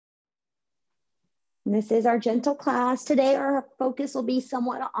This is our gentle class. Today, our focus will be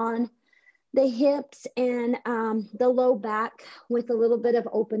somewhat on the hips and the low back with a little bit of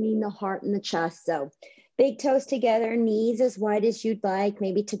opening the heart and the chest. So big toes together, knees as wide as you'd like,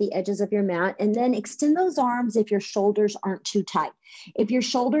 maybe to the edges of your mat, and then extend those arms if your shoulders aren't too tight. If your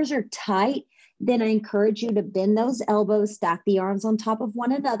shoulders are tight, then I encourage you to bend those elbows, stack the arms on top of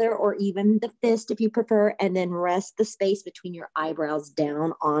one another, or even the fist if you prefer, and then rest the space between your eyebrows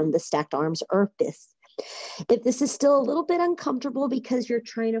down on the stacked arms or fists. If this is still a little bit uncomfortable because you're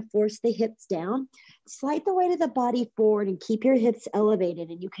trying to force the hips down, slide the weight of the body forward and keep your hips elevated.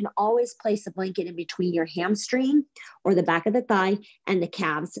 And you can always place a blanket in between your hamstring or the back of the thigh and the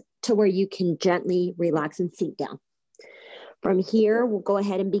calves to where you can gently relax and sink down. From here, we'll go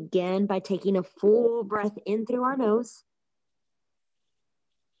ahead and begin by taking a full breath in through our nose.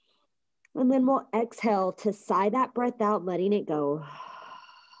 And then we'll exhale to sigh that breath out, letting it go.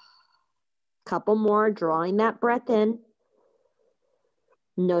 Couple more, drawing that breath in.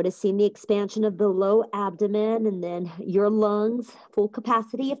 Noticing the expansion of the low abdomen and then your lungs, full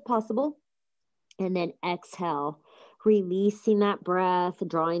capacity if possible. And then exhale, releasing that breath,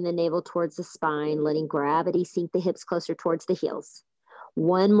 drawing the navel towards the spine, letting gravity sink the hips closer towards the heels.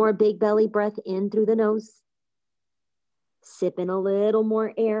 One more big belly breath in through the nose. Sip in a little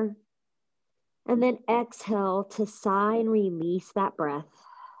more air. And then exhale to sigh and release that breath.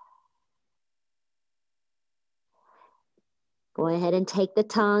 Go ahead and take the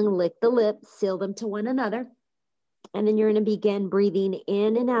tongue, lick the lips, seal them to one another. And then you're going to begin breathing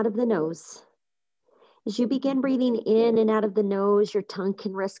in and out of the nose. As you begin breathing in and out of the nose, your tongue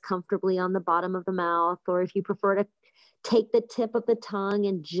can rest comfortably on the bottom of the mouth, or if you prefer to take the tip of the tongue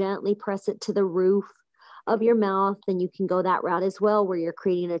and gently press it to the roof of your mouth, then you can go that route as well, where you're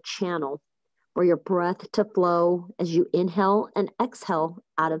creating a channel for your breath to flow as you inhale and exhale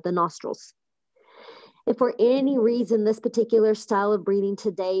out of the nostrils. If for any reason this particular style of breathing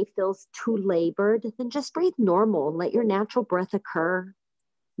today feels too labored, then just breathe normal. Let your natural breath occur.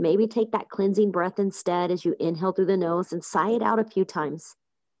 Maybe take that cleansing breath instead as you inhale through the nose and sigh it out a few times.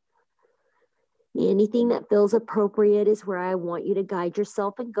 Anything that feels appropriate is where I want you to guide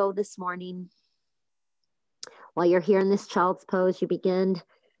yourself and go this morning. While you're here in this child's pose, you begin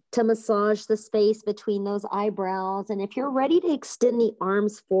to massage the space between those eyebrows. And if you're ready to extend the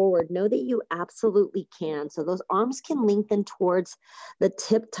arms forward, know that you absolutely can. So those arms can lengthen towards the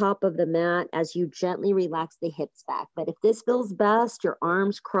tip top of the mat as you gently relax the hips back. But if this feels best, your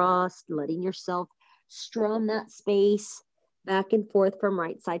arms crossed, letting yourself strum that space back and forth from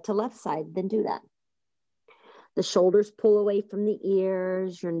right side to left side, then do that. The shoulders pull away from the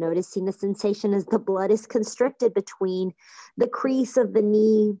ears. You're noticing the sensation as the blood is constricted between the crease of the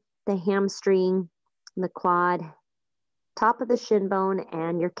knee, the hamstring, the quad, top of the shin bone,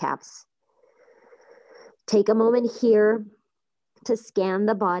 and your calves. Take a moment here to scan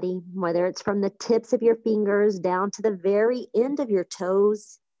the body, whether it's from the tips of your fingers down to the very end of your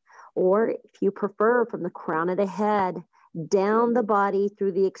toes, or if you prefer, from the crown of the head, down the body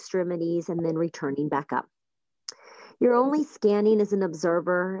through the extremities, and then returning back up. You're only scanning as an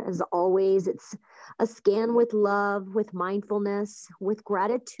observer. As always, it's a scan with love, with mindfulness, with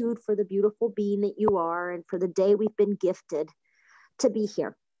gratitude for the beautiful being that you are and for the day we've been gifted to be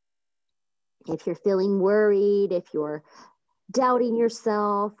here. If you're feeling worried, if you're doubting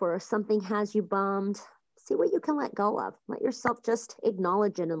yourself or if something has you bummed, see what you can let go of. Let yourself just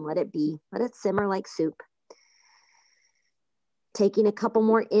acknowledge it and let it be. Let it simmer like soup. Taking a couple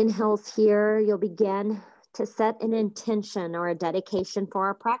more inhales here, you'll begin to set an intention or a dedication for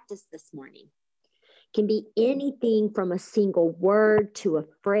our practice this morning. It can be anything from a single word to a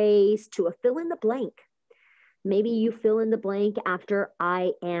phrase to a fill in the blank. Maybe you fill in the blank after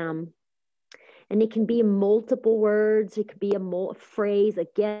I am. And it can be multiple words. It could be a phrase,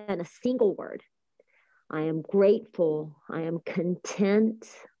 again, a single word. I am grateful. I am content.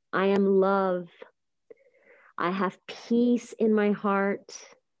 I am love. I have peace in my heart.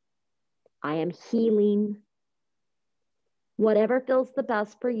 I am healing. Whatever feels the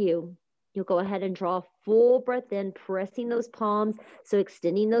best for you, you'll go ahead and draw a full breath in, pressing those palms. So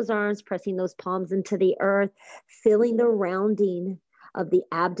extending those arms, pressing those palms into the earth, feeling the rounding of the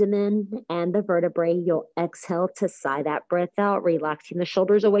abdomen and the vertebrae. You'll exhale to sigh that breath out, relaxing the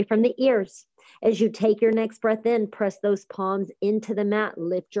shoulders away from the ears. As you take your next breath in, press those palms into the mat,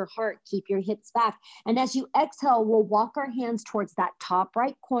 lift your heart, keep your hips back. And as you exhale, we'll walk our hands towards that top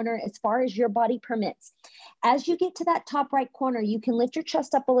right corner as far as your body permits. As you get to that top right corner, you can lift your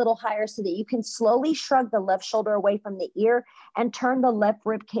chest up a little higher so that you can slowly shrug the left shoulder away from the ear and turn the left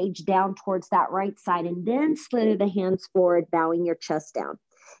rib cage down towards that right side, and then slither the hands forward, bowing your chest down.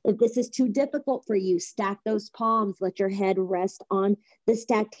 If this is too difficult for you, stack those palms. Let your head rest on the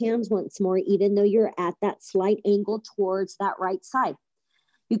stacked hands once more, even though you're at that slight angle towards that right side.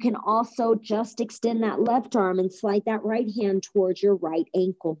 You can also just extend that left arm and slide that right hand towards your right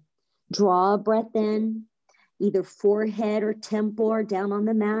ankle. Draw a breath in, either forehead or temple or down on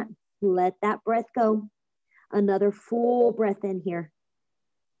the mat. Let that breath go. Another full breath in here.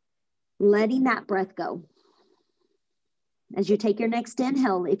 Letting that breath go. As you take your next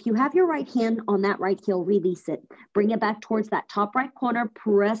inhale, if you have your right hand on that right heel, release it. Bring it back towards that top right corner.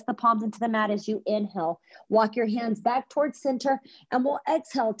 Press the palms into the mat as you inhale. Walk your hands back towards center, and we'll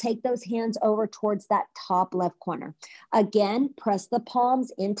exhale. Take those hands over towards that top left corner. Again, press the palms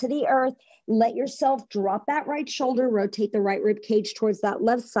into the earth. Let yourself drop that right shoulder. Rotate the right rib cage towards that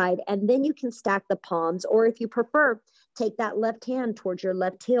left side, and then you can stack the palms, or if you prefer, take that left hand towards your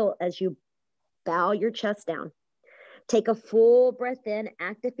left heel as you bow your chest down. Take a full breath in,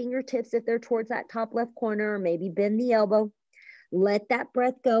 active fingertips if they're towards that top left corner, or maybe bend the elbow. Let that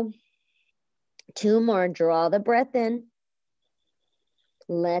breath go. 2 more, draw the breath in.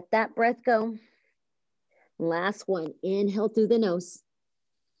 Let that breath go. Last one, inhale through the nose.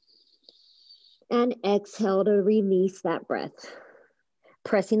 And exhale to release that breath.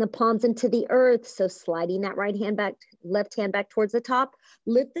 Pressing the palms into the earth, so sliding that right hand back, left hand back towards the top.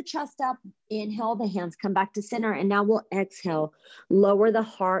 Lift the chest up, inhale, the hands come back to center, and now we'll exhale. Lower the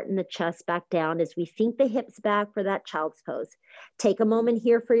heart and the chest back down as we sink the hips back for that child's pose. Take a moment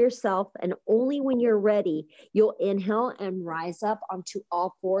here for yourself, and only when you're ready, you'll inhale and rise up onto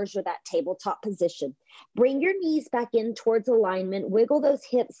all fours or that tabletop position. Bring your knees back in towards alignment, wiggle those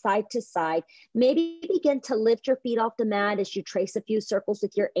hips side to side. Maybe begin to lift your feet off the mat as you trace a few circles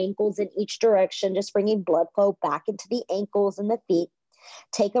with your ankles in each direction, just bringing blood flow back into the ankles and the feet.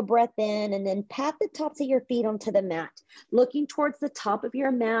 Take a breath in and then pat the tops of your feet onto the mat. Looking towards the top of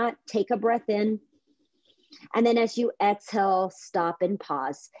your mat, take a breath in. And then as you exhale, stop and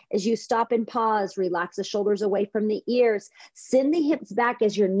pause. As you stop and pause, relax the shoulders away from the ears. Send the hips back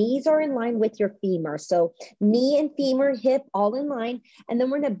as your knees are in line with your femur. So knee and femur, hip all in line. And then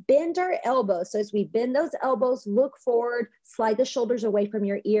we're going to bend our elbows. So as we bend those elbows, look forward, slide the shoulders away from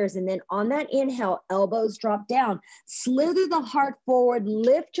your ears. And then on that inhale, elbows drop down. Slither the heart forward,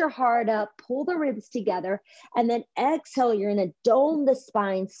 lift your heart up, pull the ribs together. And then exhale, you're going to dome the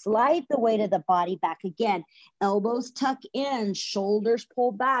spine, slide the weight of the body back again. Elbows tuck in, shoulders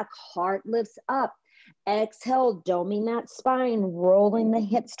pull back, heart lifts up. Exhale, doming that spine, rolling the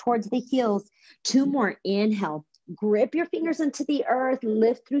hips towards the heels. 2 more, inhale. Grip your fingers into the earth,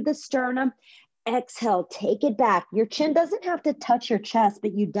 lift through the sternum. Exhale, take it back. Your chin doesn't have to touch your chest,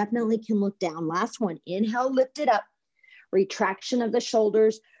 but you definitely can look down. Last one, inhale, lift it up. Retraction of the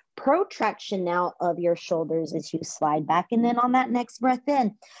shoulders. Protraction now of your shoulders as you slide back. And then on that next breath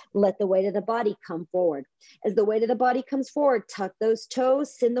in, let the weight of the body come forward. As the weight of the body comes forward, tuck those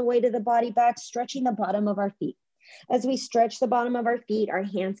toes, send the weight of the body back, stretching the bottom of our feet. As we stretch the bottom of our feet, our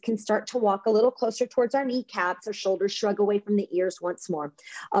hands can start to walk a little closer towards our kneecaps. Our shoulders shrug away from the ears once more.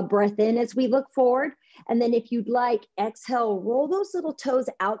 A breath in as we look forward. And then if you'd like, exhale, roll those little toes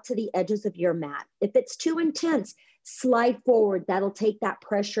out to the edges of your mat. If it's too intense, slide forward. That'll take that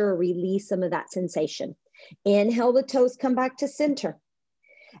pressure, release some of that sensation. Inhale, the toes come back to center.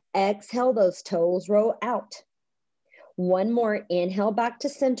 Exhale, those toes roll out. 1 more, inhale back to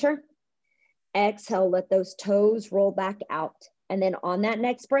center. Exhale, let those toes roll back out. And then on that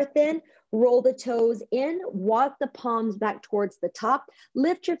next breath in, roll the toes in, walk the palms back towards the top,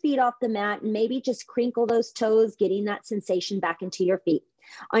 lift your feet off the mat, and maybe just crinkle those toes, getting that sensation back into your feet.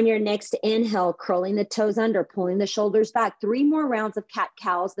 On your next inhale, curling the toes under, pulling the shoulders back. 3 more rounds of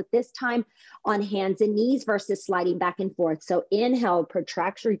cat-cows, but this time on hands and knees versus sliding back and forth. So inhale,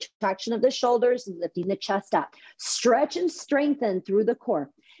 retraction of the shoulders, lifting the chest up. Stretch and strengthen through the core.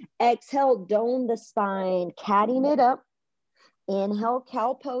 Exhale, dome the spine, catting it up. Inhale,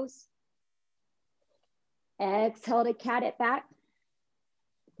 cow pose. Exhale to cat it back.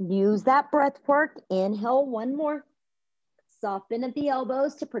 Use that breath work. Inhale, 1 more. Soften at the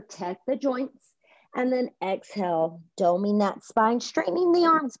elbows to protect the joints. And then exhale, doming that spine, straightening the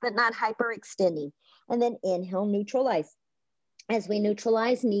arms, but not hyperextending. And then inhale, neutralize. As we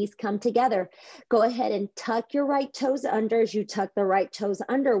neutralize, knees come together. Go ahead and tuck your right toes under. As you tuck the right toes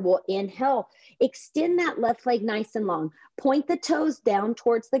under, we'll inhale. Extend that left leg nice and long. Point the toes down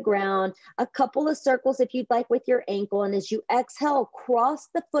towards the ground. A couple of circles if you'd like with your ankle. And as you exhale, cross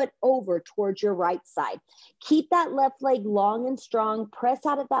the foot over towards your right side. Keep that left leg long and strong. Press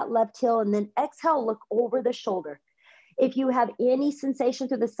out of that left heel and then exhale, look over the shoulder. If you have any sensation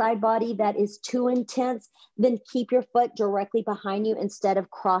through the side body that is too intense, then keep your foot directly behind you instead of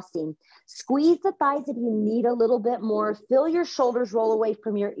crossing. Squeeze the thighs if you need a little bit more. Feel your shoulders roll away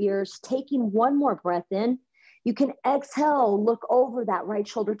from your ears, taking one more breath in. You can exhale, look over that right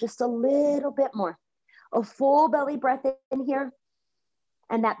shoulder just a little bit more. A full belly breath in here,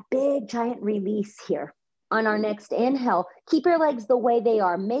 and that big giant release here. On our next inhale, keep your legs the way they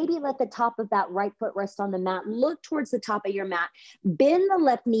are. Maybe let the top of that right foot rest on the mat. Look towards the top of your mat. Bend the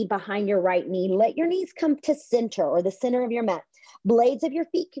left knee behind your right knee. Let your knees come to center or the center of your mat. Blades of your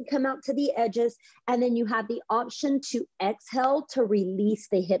feet can come out to the edges, and then you have the option to exhale to release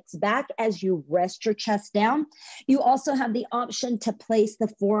the hips back as you rest your chest down. You also have the option to place the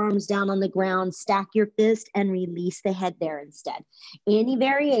forearms down on the ground, stack your fist, and release the head there instead. Any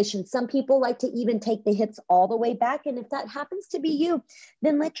variation. Some people like to even take the hips all the way back, and if that happens to be you,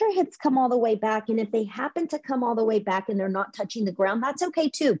 then let your hips come all the way back, and if they happen to come all the way back and they're not touching the ground, that's okay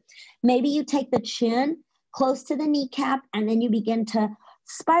too. Maybe you take the chin close to the kneecap, and then you begin to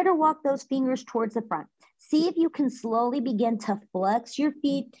spider walk those fingers towards the front. See if you can slowly begin to flex your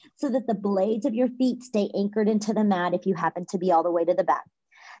feet so that the blades of your feet stay anchored into the mat if you happen to be all the way to the back.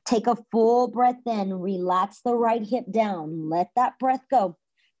 Take a full breath in, relax the right hip down, let that breath go.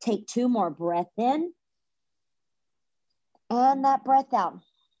 Take 2 more, breath in, and that breath out.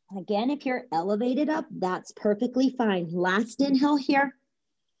 Again, if you're elevated up, that's perfectly fine. Last inhale here.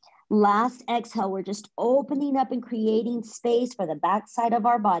 Last exhale, we're just opening up and creating space for the backside of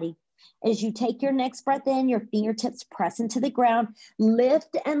our body. As you take your next breath in, your fingertips press into the ground,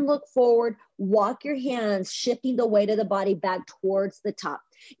 lift and look forward, walk your hands, shifting the weight of the body back towards the top.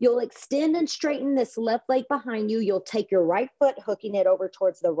 You'll extend and straighten this left leg behind you. You'll take your right foot, hooking it over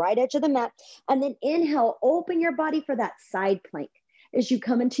towards the right edge of the mat, and then inhale, open your body for that side plank. As you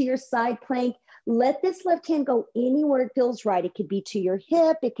come into your side plank, let this left hand go anywhere it feels right. It could be to your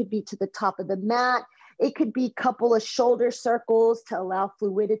hip. It could be to the top of the mat. It could be a couple of shoulder circles to allow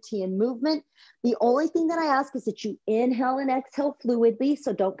fluidity and movement. The only thing that I ask is that you inhale and exhale fluidly,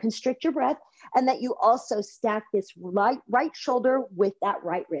 so don't constrict your breath, and that you also stack this right shoulder with that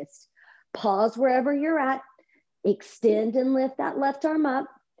right wrist. Pause wherever you're at. Extend and lift that left arm up,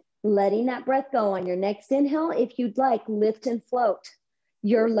 letting that breath go. On your next inhale, if you'd like, lift and float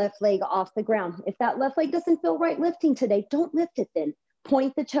your left leg off the ground. If that left leg doesn't feel right lifting today, don't lift it then.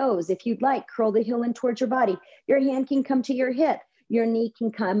 Point the toes. If you'd like, curl the heel in towards your body. Your hand can come to your hip. Your knee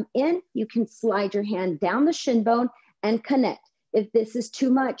can come in. You can slide your hand down the shin bone and connect. If this is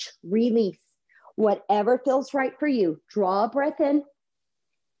too much, release. Whatever feels right for you. Draw a breath in.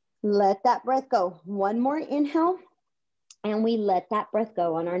 Let that breath go. One more inhale. And we let that breath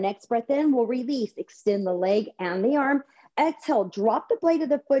go. On our next breath in, we'll release. Extend the leg and the arm. Exhale, drop the blade of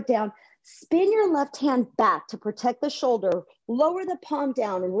the foot down. Spin your left hand back to protect the shoulder. Lower the palm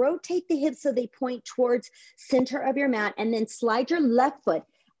down. Rotate the hips so they point towards center of your mat. And then slide your left foot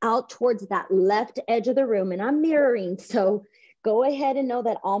out towards that left edge of the room. And I'm mirroring, so go ahead and know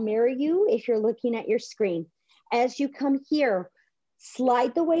that I'll mirror you if you're looking at your screen. As you come here,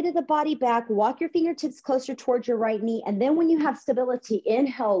 slide the weight of the body back, walk your fingertips closer towards your right knee. And then when you have stability,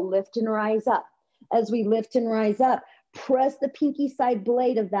 inhale, lift and rise up. As we lift and rise up, press the pinky side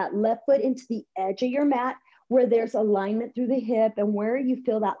blade of that left foot into the edge of your mat where there's alignment through the hip and where you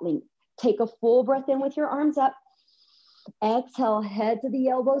feel that length. Take a full breath in with your arms up. Exhale, head to the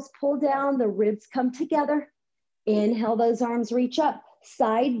elbows, pull down, the ribs come together. Inhale, those arms reach up.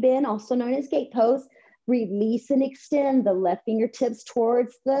 Side bend, also known as gate pose. Release and extend the left fingertips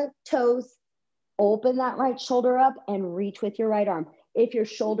towards the toes. Open that right shoulder up and reach with your right arm. If your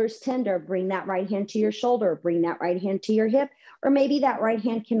shoulder's tender, bring that right hand to your shoulder, bring that right hand to your hip, or maybe that right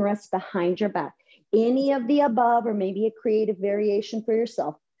hand can rest behind your back. Any of the above, or maybe a creative variation for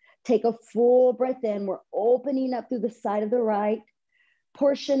yourself. Take a full breath in. We're opening up through the side of the right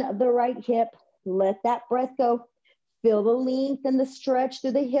portion of the right hip. Let that breath go. Feel the length and the stretch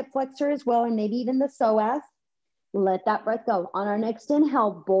through the hip flexor as well, and maybe even the psoas. Let that breath go. On our next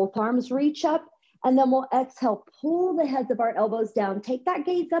inhale, both arms reach up. And then we'll exhale, pull the heads of our elbows down. Take that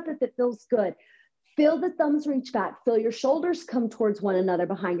gaze up if it feels good. Feel the thumbs reach back. Feel your shoulders come towards one another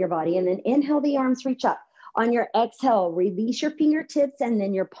behind your body. And then inhale, the arms reach up. On your exhale, release your fingertips and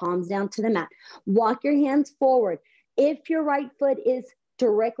then your palms down to the mat. Walk your hands forward. If your right foot is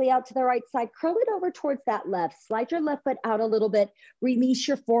directly out to the right side, curl it over towards that left. Slide your left foot out a little bit. Release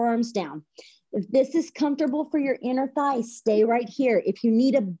your forearms down. If this is comfortable for your inner thigh, stay right here. If you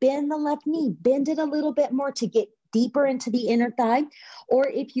need to bend the left knee, bend it a little bit more to get deeper into the inner thigh. Or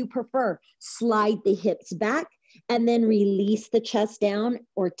if you prefer, slide the hips back and then release the chest down,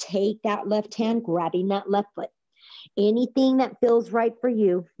 or take that left hand, grabbing that left foot. Anything that feels right for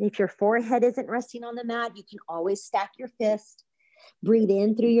you. If your forehead isn't resting on the mat, you can always stack your fist. Breathe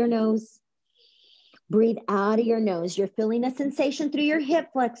in through your nose. Breathe out of your nose. You're feeling a sensation through your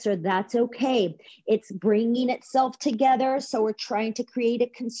hip flexor. That's okay. It's bringing itself together. So we're trying to create a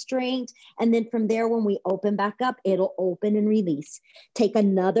constraint. And then from there, when we open back up, it'll open and release. Take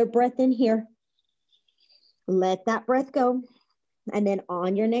another breath in here. Let that breath go. And then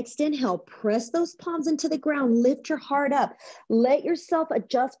on your next inhale, press those palms into the ground. Lift your heart up. Let yourself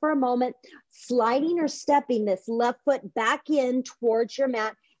adjust for a moment, sliding or stepping this left foot back in towards your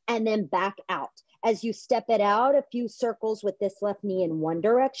mat and then back out. As you step it out, a few circles with this left knee in one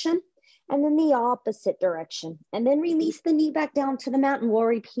direction and then the opposite direction. And then release the knee back down to the mat and we'll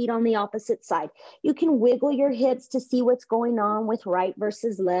repeat on the opposite side. You can wiggle your hips to see what's going on with right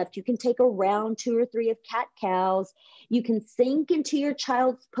versus left. You can take a round 2 or 3 of cat-cows. You can sink into your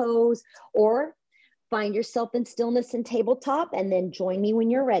child's pose or find yourself in stillness and tabletop and then join me when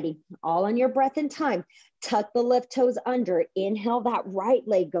you're ready. All on your breath and time. Tuck the left toes under. Inhale, that right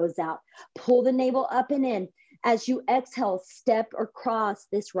leg goes out. Pull the navel up and in. As you exhale, step or cross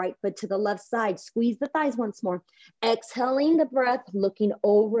this right foot to the left side. Squeeze the thighs once more. Exhaling the breath, looking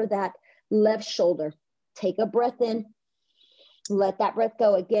over that left shoulder. Take a breath in. Let that breath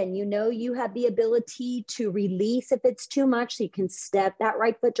go. Again, you know you have the ability to release if it's too much, so you can step that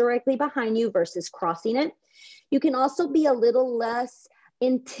right foot directly behind you versus crossing it. You can also be a little less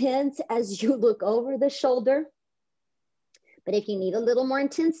intense as you look over the shoulder. But if you need a little more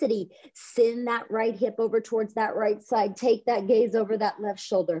intensity, send that right hip over towards that right side. Take that gaze over that left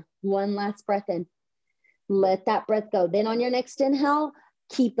shoulder. One last breath in. Let that breath go. Then on your next inhale,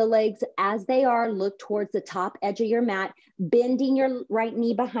 keep the legs as they are. Look towards the top edge of your mat, bending your right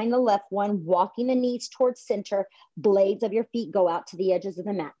knee behind the left one, walking the knees towards center. Blades of your feet go out to the edges of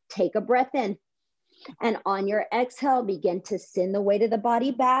the mat. Take a breath in. And on your exhale, begin to send the weight of the body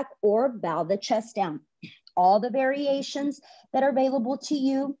back or bow the chest down. All the variations that are available to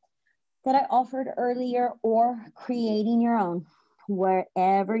you that I offered earlier or creating your own,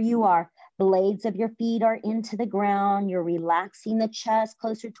 wherever you are. Blades of your feet are into the ground. You're relaxing the chest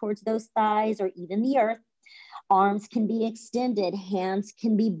closer towards those thighs or even the earth. Arms can be extended. Hands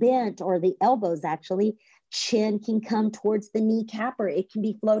can be bent or the elbows actually. Chin can come towards the kneecap or it can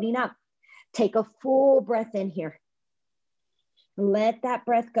be floating up. Take a full breath in here. Let that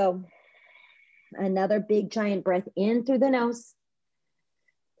breath go. Another big giant breath in through the nose.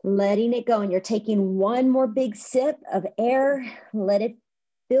 Letting it go. And you're taking one more big sip of air. Let it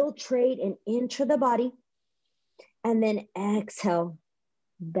filtrate and enter the body. And then exhale,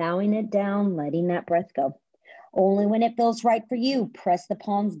 bowing it down, letting that breath go. Only when it feels right for you, press the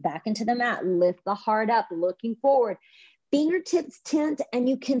palms back into the mat, lift the heart up, looking forward. Fingertips tent, and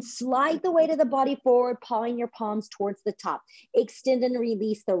you can slide the weight of the body forward, pawing your palms towards the top. Extend and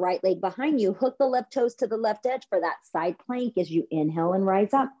release the right leg behind you. Hook the left toes to the left edge for that side plank as you inhale and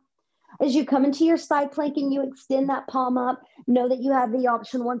rise up. As you come into your side plank and you extend that palm up, know that you have the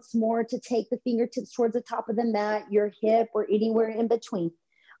option once more to take the fingertips towards the top of the mat, your hip, or anywhere in between.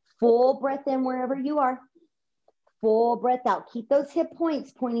 Full breath in wherever you are. Full breath out. Keep those hip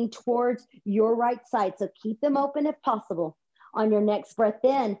points pointing towards your right side. So keep them open if possible. On your next breath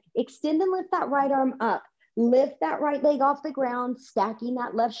in, extend and lift that right arm up. Lift that right leg off the ground, stacking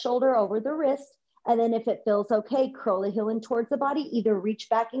that left shoulder over the wrist. And then if it feels okay, curl the heel in towards the body. Either reach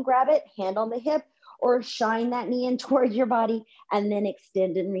back and grab it, hand on the hip, or shine that knee in towards your body and then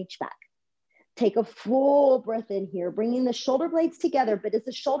extend and reach back. Take a full breath in here, bringing the shoulder blades together. But as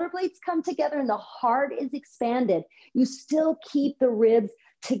the shoulder blades come together and the heart is expanded, you still keep the ribs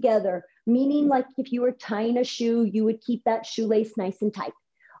together, meaning like if you were tying a shoe, you would keep that shoelace nice and tight.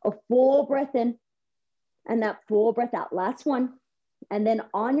 A full breath in and that full breath out. Last one. And then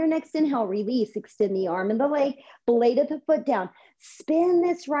on your next inhale, release, extend the arm and the leg, blade of the foot down. Spin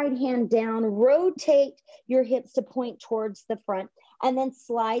this right hand down, rotate your hips to point towards the front, and then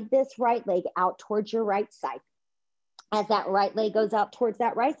slide this right leg out towards your right side. As that right leg goes out towards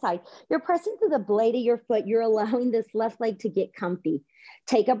that right side, you're pressing through the blade of your foot. You're allowing this left leg to get comfy.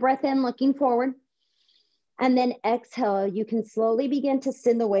 Take a breath in, looking forward. And then exhale, you can slowly begin to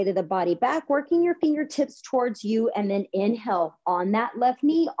send the weight of the body back, working your fingertips towards you, and then inhale on that left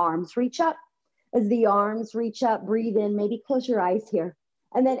knee, arms reach up. As the arms reach up, breathe in, maybe close your eyes here.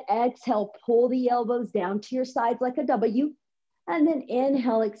 And then exhale, pull the elbows down to your sides like a W. And then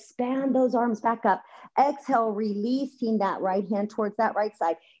inhale, expand those arms back up. Exhale, releasing that right hand towards that right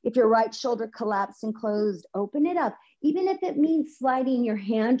side. If your right shoulder collapsed and closed, open it up. Even if it means sliding your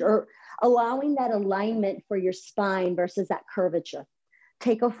hand or allowing that alignment for your spine versus that curvature.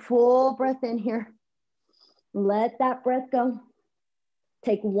 Take a full breath in here. Let that breath go.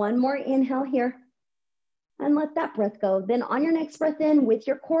 Take one more inhale here and let that breath go. Then on your next breath in, with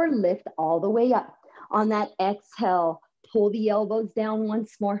your core, lift all the way up. On that exhale, pull the elbows down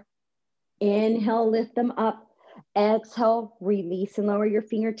once more. Inhale, lift them up. Exhale, release and lower your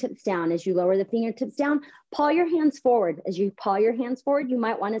fingertips down. As you lower the fingertips down, paw your hands forward. As you paw your hands forward, you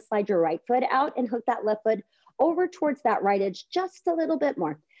might want to slide your right foot out and hook that left foot over towards that right edge just a little bit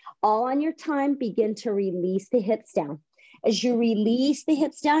more. All on your time, begin to release the hips down. As you release the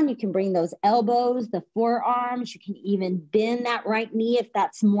hips down, you can bring those elbows, the forearms. You can even bend that right knee if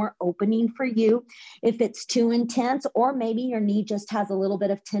that's more opening for you. If it's too intense, or maybe your knee just has a little bit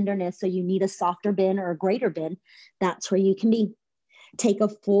of tenderness, so you need a softer bend or a greater bend, that's where you can be. Take a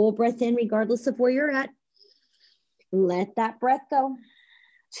full breath in regardless of where you're at. Let that breath go.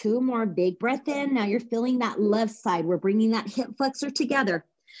 2 more, big breath in. Now you're feeling that left side. We're bringing that hip flexor together.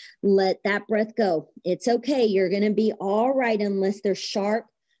 Let that breath go. It's okay. You're going to be all right unless there's sharp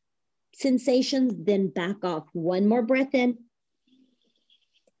sensations, then back off. 1 more breath in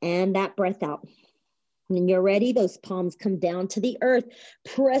and that breath out. When you're ready, those palms come down to the earth,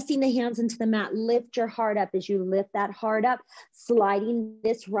 pressing the hands into the mat. Lift your heart up. As you lift that heart up, sliding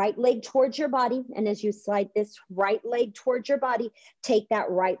this right leg towards your body. And as you slide this right leg towards your body, take that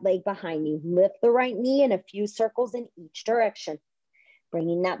right leg behind you. Lift the right knee in a few circles in each direction,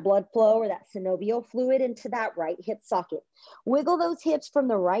 bringing that blood flow or that synovial fluid into that right hip socket. Wiggle those hips from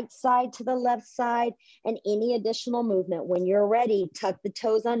the right side to the left side and any additional movement. When you're ready, tuck the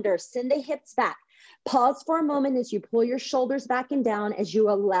toes under, send the hips back. Pause for a moment as you pull your shoulders back and down as you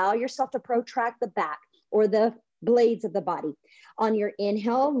allow yourself to protract the back or the blades of the body. On your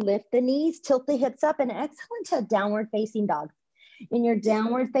inhale, lift the knees, tilt the hips up, and exhale into a downward facing dog. In your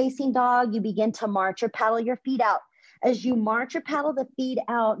downward facing dog, you begin to march or paddle your feet out. As you march or paddle the feet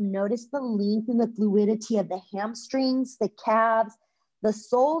out, notice the length and the fluidity of the hamstrings, the calves, the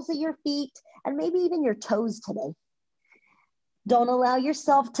soles of your feet, and maybe even your toes today. Don't allow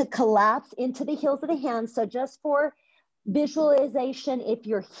yourself to collapse into the heels of the hands. So just for visualization, if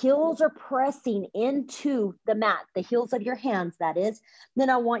your heels are pressing into the mat, the heels of your hands, that is, then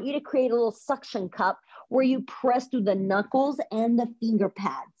I want you to create a little suction cup where you press through the knuckles and the finger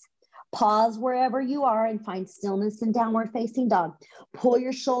pads. Pause wherever you are and find stillness in downward facing dog. Pull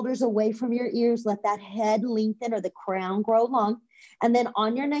your shoulders away from your ears. Let that head lengthen or the crown grow long. And then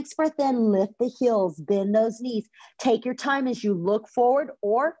on your next breath in, lift the heels, bend those knees. Take your time as you look forward,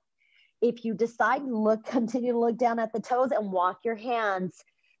 or if you decide, continue to look down at the toes and walk your hands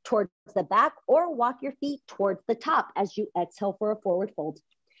towards the back or walk your feet towards the top as you exhale for a forward fold.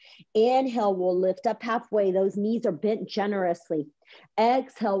 Inhale, we'll lift up halfway. Those knees are bent generously.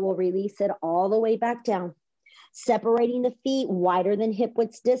 Exhale, we'll release it all the way back down. Separating the feet wider than hip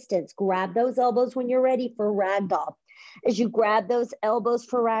width distance. Grab those elbows when you're ready for ragdoll. As you grab those elbows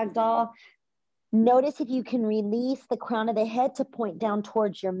for ragdoll, notice if you can release the crown of the head to point down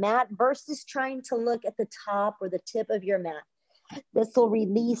towards your mat versus trying to look at the top or the tip of your mat. This will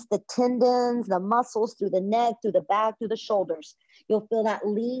release the tendons, the muscles through the neck, through the back, through the shoulders. You'll feel that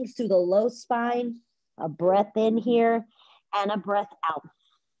lean through the low spine, a breath in here and a breath out.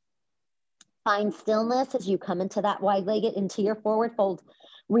 Find stillness as you come into that wide-legged, into your forward fold.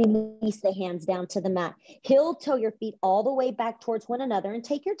 Release the hands down to the mat. Heel toe your feet all the way back towards one another and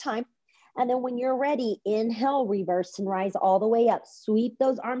take your time. And then when you're ready, inhale, reverse and rise all the way up. Sweep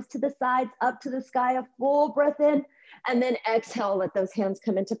those arms to the sides, up to the sky, a full breath in. And then exhale, let those hands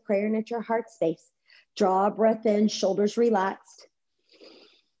come into prayer and at your heart space. Draw a breath in, shoulders relaxed.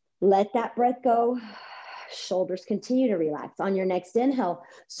 Let that breath go. Shoulders continue to relax. On your next inhale,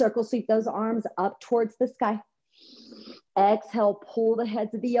 circle sweep those arms up towards the sky. Exhale, pull the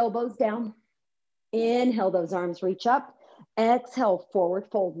heads of the elbows down. Inhale, those arms reach up. Exhale, forward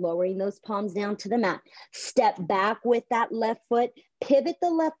fold, lowering those palms down to the mat. Step back with that left foot. Pivot the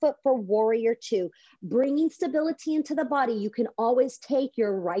left foot for warrior two. Bringing stability into the body. You can always take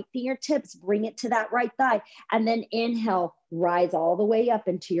your right fingertips, bring it to that right thigh, and then inhale, rise all the way up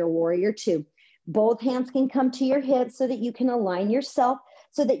into your warrior two. Both hands can come to your hips so that you can align yourself,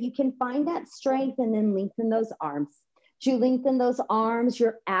 so that you can find that strength and then lengthen those arms. As you lengthen those arms,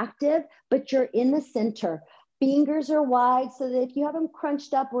 you're active, but you're in the center. Fingers are wide so that if you have them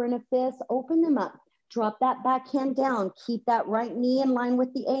crunched up or in a fist, open them up. Drop that back hand down. Keep that right knee in line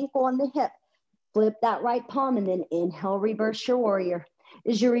with the ankle and the hip. Flip that right palm and then inhale, reverse your warrior.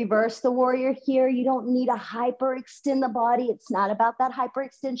 As you reverse the warrior here, you don't need to hyperextend the body. It's not about that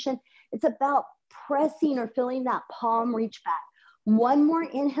hyperextension. It's about pressing or feeling that palm reach back. One more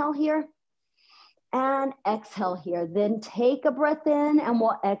inhale here and exhale here. Then take a breath in and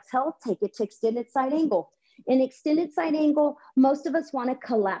we'll exhale, take it to extended side angle. In extended side angle, most of us want to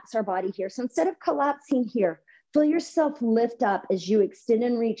collapse our body here. So instead of collapsing here, feel yourself lift up as you extend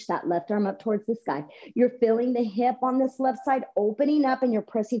and reach that left arm up towards the sky. You're feeling the hip on this left side opening up, and you're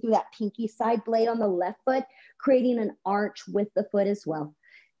pressing through that pinky side blade on the left foot, creating an arch with the foot as well.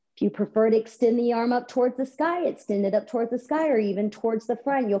 If you prefer to extend the arm up towards the sky, extend it up towards the sky or even towards the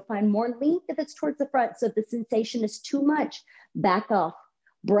front. You'll find more length if it's towards the front. So if the sensation is too much, back off.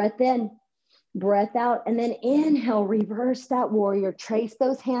 Breath in, breath out, and then inhale, reverse that warrior. Trace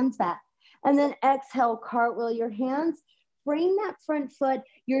those hands back. And then exhale, cartwheel your hands. Frame that front foot.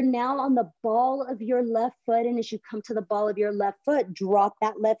 You're now on the ball of your left foot. And as you come to the ball of your left foot, drop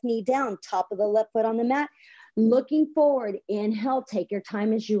that left knee down, top of the left foot on the mat. Looking forward, inhale, take your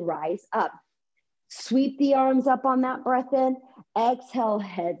time as you rise up. Sweep the arms up on that breath in. Exhale,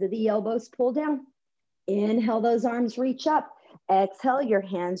 heads of the elbows pull down. Inhale, those arms reach up. Exhale, your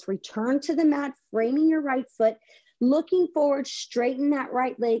hands return to the mat, framing your right foot. Looking forward, straighten that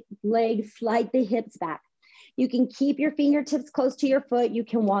right leg, slide the hips back. You can keep your fingertips close to your foot. You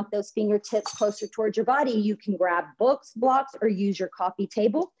can walk those fingertips closer towards your body. You can grab books, blocks, or use your coffee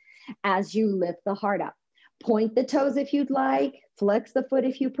table as you lift the heart up. Point the toes if you'd like, flex the foot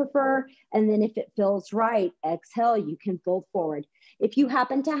if you prefer, and then if it feels right, exhale, you can fold forward. If you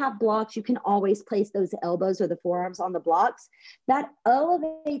happen to have blocks, you can always place those elbows or the forearms on the blocks. That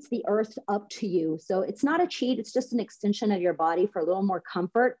elevates the earth up to you. So it's not a cheat, it's just an extension of your body for a little more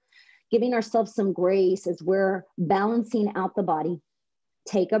comfort, giving ourselves some grace as we're balancing out the body.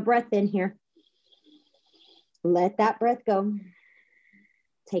 Take a breath in here. Let that breath go.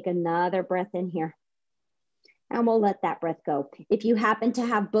 Take another breath in here. And we'll let that breath go. If you happen to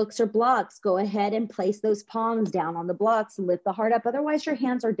have books or blocks, go ahead and place those palms down on the blocks and lift the heart up. Otherwise, your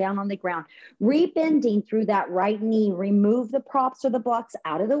hands are down on the ground. Rebending through that right knee. Remove the props or the blocks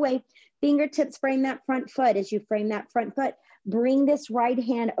out of the way. Fingertips frame that front foot. As you frame that front foot, bring this right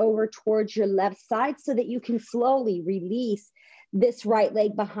hand over towards your left side so that you can slowly release this right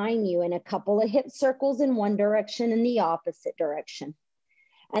leg behind you in a couple of hip circles in one direction and the opposite direction.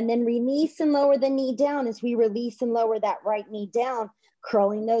 And then release and lower the knee down as we release and lower that right knee down,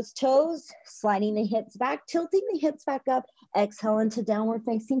 curling those toes, sliding the hips back, tilting the hips back up, exhale into downward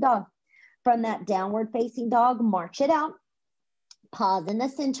facing dog. From that downward facing dog, march it out, pause in the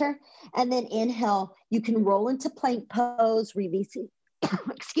center, and then inhale. You can roll into plank pose, releasing,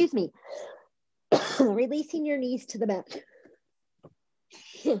 excuse me, releasing your knees to the mat.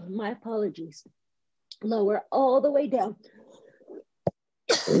 My apologies. Lower all the way down.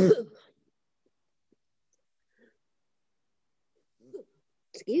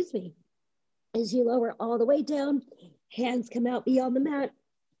 Excuse me. As you lower all the way down, hands come out beyond the mat,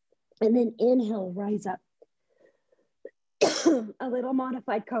 and then inhale, rise up. A little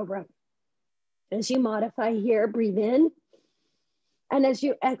modified cobra. As you modify here, breathe in, and as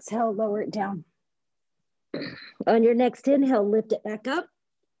you exhale, lower it down. On your next inhale, lift it back up.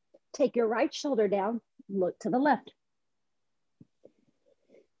 Take your right shoulder down, look to the left.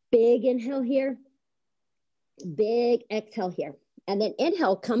 Big inhale here, big exhale here. And then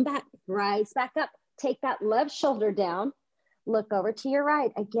inhale, come back, rise back up. Take that left shoulder down, look over to your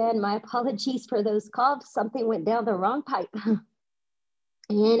right. Again, my apologies for those coughs. Something went down the wrong pipe.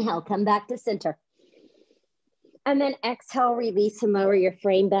 Inhale, come back to center. And then exhale, release and lower your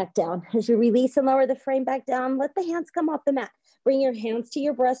frame back down. As you release and lower the frame back down, let the hands come off the mat. Bring your hands to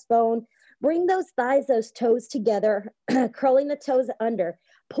your breastbone. Bring those thighs, those toes together, curling the toes under.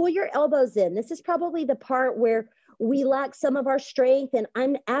 Pull your elbows in. This is probably the part where we lack some of our strength, and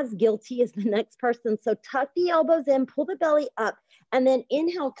I'm as guilty as the next person. So tuck the elbows in, pull the belly up, and then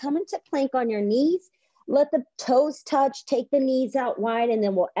inhale, come into plank on your knees. Let the toes touch, take the knees out wide, and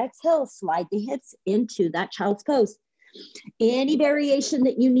then we'll exhale, slide the hips into that child's pose. Any variation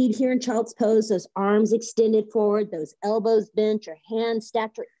that you need here in child's pose, those arms extended forward, those elbows bent, your hands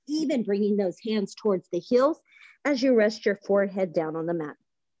stacked, or even bringing those hands towards the heels as you rest your forehead down on the mat.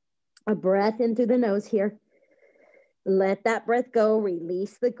 A breath in through the nose here. Let that breath go.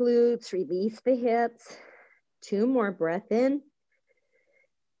 Release the glutes, release the hips. 2 more, breath in.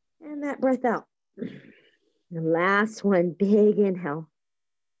 And that breath out. The last one, big inhale.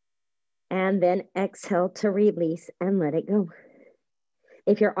 And then exhale to release and let it go.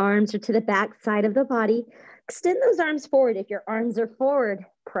 If your arms are to the back side of the body, extend those arms forward. If your arms are forward,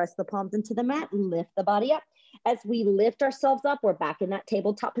 press the palms into the mat, lift the body up. As we lift ourselves up, we're back in that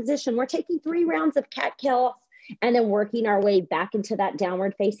tabletop position. We're taking 3 rounds of cat-cow and then working our way back into that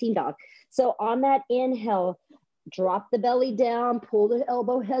downward facing dog. So on that inhale, drop the belly down, pull the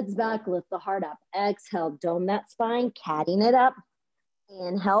elbow heads back, lift the heart up. Exhale, dome that spine, catting it up.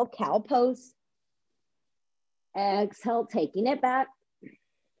 Inhale, cow pose. Exhale, taking it back.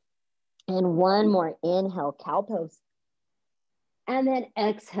 And one more. Inhale, cow pose. And then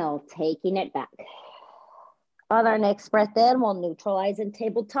exhale, taking it back. On our next breath in, we'll neutralize in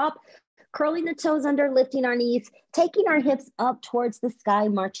tabletop, curling the toes under, lifting our knees, taking our hips up towards the sky,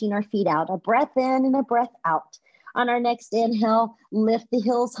 marching our feet out. A breath in and a breath out. On our next inhale, lift the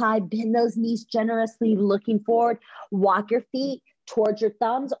heels high, bend those knees generously, looking forward. Walk your feet towards your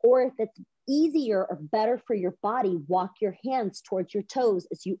thumbs, or if it's easier or better for your body, walk your hands towards your toes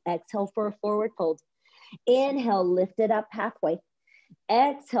as you exhale for a forward fold. Inhale, lift it up halfway.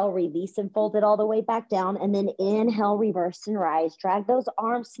 Exhale, release and fold it all the way back down. And then inhale, reverse and rise. Drag those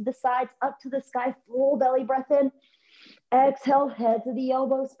arms to the sides, up to the sky, full belly breath in. Exhale, heads of the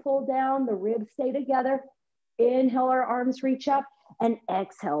elbows pull down, the ribs stay together. Inhale, our arms reach up, and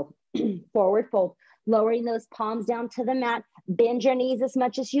exhale, forward fold. Lowering those palms down to the mat. Bend your knees as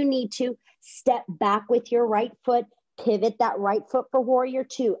much as you need to. Step back with your right foot. Pivot that right foot for warrior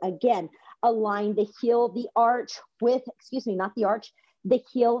two. Again, align the heel of the arch with, not the arch, the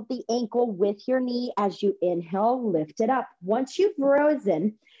heel of the ankle with your knee as you inhale, lift it up. Once you've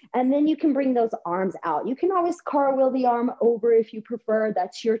risen, and then you can bring those arms out. You can always cartwheel the arm over if you prefer.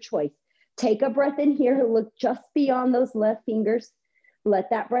 That's your choice. Take a breath in here. Look just beyond those left fingers. Let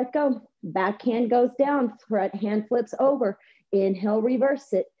that breath go. Back hand goes down. Front hand flips over. Inhale,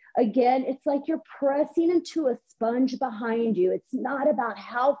 reverse it. Again, it's like you're pressing into a sponge behind you. It's not about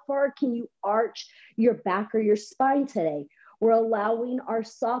how far can you arch your back or your spine today. We're allowing our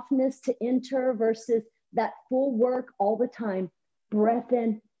softness to enter versus that full work all the time. Breath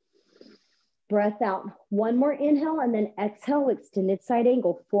in, breath out. One more inhale and then exhale, extended side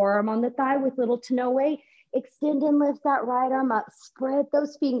angle. Forearm on the thigh with little to no weight. Extend and lift that right arm up. Spread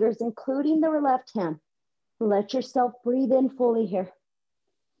those fingers, including the left hand. Let yourself breathe in fully here.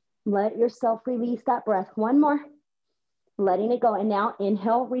 Let yourself release that breath. One more. Letting it go. And now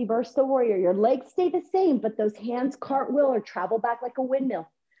inhale, reverse the warrior. Your legs stay the same, but those hands cartwheel or travel back like a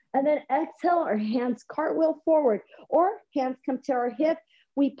windmill. And then exhale, our hands cartwheel forward, or hands come to our hip.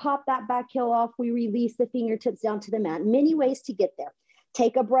 We pop that back heel off. We release the fingertips down to the mat. Many ways to get there.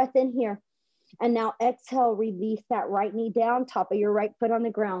 Take a breath in here. And now exhale, release that right knee down, top of your right foot on the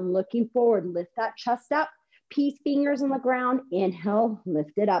ground. Looking forward, lift that chest up. Peace fingers on the ground. Inhale,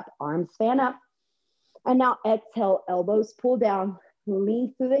 lift it up. Arms fan up. And now exhale, elbows pull down.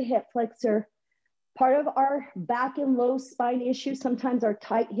 Lean through the hip flexor. Part of our back and low spine issues sometimes are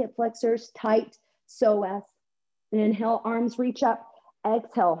tight hip flexors, tight psoas. Inhale, arms reach up.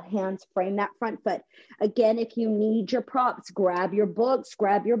 Exhale, hands frame that front foot. Again, if you need your props, grab your books,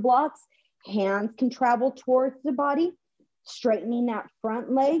 grab your blocks. Hands can travel towards the body, straightening that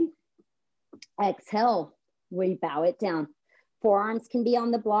front leg. Exhale, we bow it down. Forearms can be on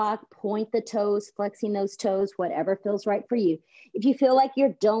the block, point the toes, flexing those toes, whatever feels right for you. If you feel like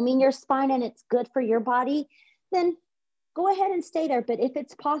you're doming your spine and it's good for your body, then go ahead and stay there. But if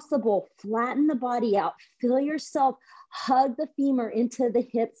it's possible, flatten the body out, feel yourself hug the femur into the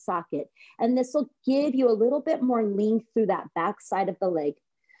hip socket. And this will give you a little bit more length through that back side of the leg.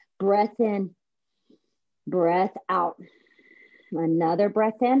 Breath in, breath out. Another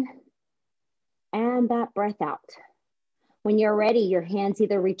breath in, and that breath out. When you're ready, your hands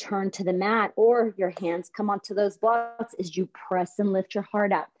either return to the mat or your hands come onto those blocks as you press and lift your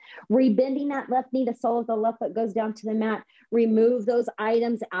heart up. Rebending that left knee, the sole of the left foot goes down to the mat. Remove those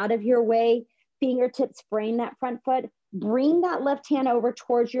items out of your way. Fingertips frame that front foot. Bring that left hand over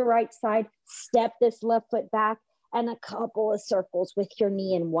towards your right side. Step this left foot back and a couple of circles with your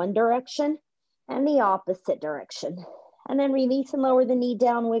knee in one direction and the opposite direction. And then release and lower the knee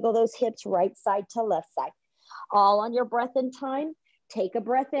down. Wiggle those hips right side to left side. All on your breath in time. Take a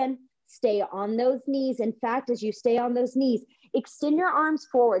breath in. Stay on those knees. In fact, as you stay on those knees, extend your arms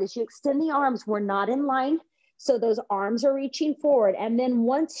forward. As you extend the arms, we're not in line. So those arms are reaching forward. And then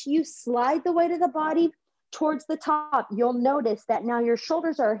once you slide the weight of the body towards the top, you'll notice that now your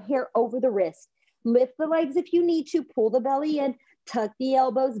shoulders are here over the wrist. Lift the legs if you need to. Pull the belly in. Tuck the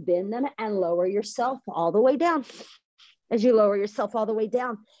elbows, bend them, and lower yourself all the way down. As you lower yourself all the way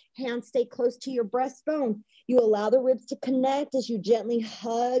down, hands stay close to your breastbone. You allow the ribs to connect as you gently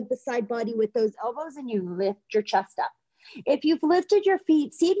hug the side body with those elbows and you lift your chest up. If you've lifted your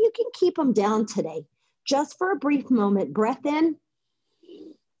feet, see if you can keep them down today. Just for a brief moment. Breath in,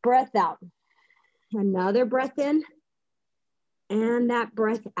 breath out. Another breath in, and that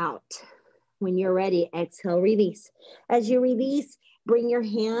breath out. When you're ready, exhale, release. As you release, bring your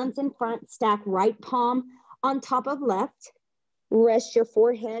hands in front, stack right palm on top of left. Rest your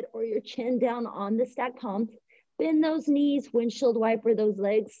forehead or your chin down on the stacked palms. Bend those knees, windshield wiper those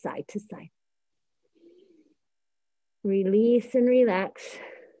legs side to side. Release and relax.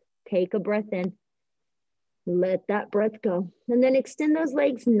 Take a breath in. Let that breath go. And then extend those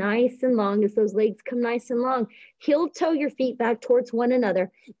legs nice and long as those legs come nice and long. Heel toe your feet back towards one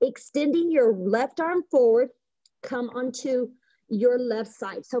another. Extending your left arm forward. Come onto your left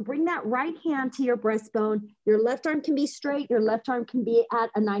side. So bring that right hand to your breastbone. Your left arm can be straight. Your left arm can be at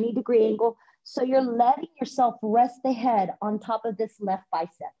a 90-degree angle. So you're letting yourself rest the head on top of this left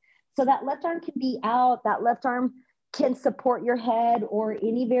bicep. So that left arm can be out. That left arm can support your head or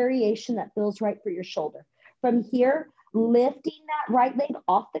any variation that feels right for your shoulder. From here, lifting that right leg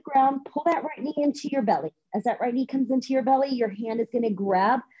off the ground, pull that right knee into your belly. As that right knee comes into your belly, your hand is going to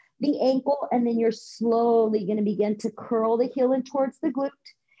grab the ankle, and then you're slowly going to begin to curl the heel in towards the glute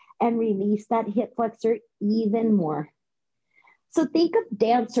and release that hip flexor even more. So think of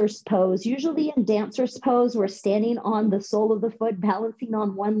dancer's pose. Usually in dancer's pose, we're standing on the sole of the foot, balancing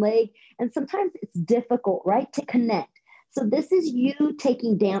on one leg, and sometimes it's difficult, right, to connect. So this is you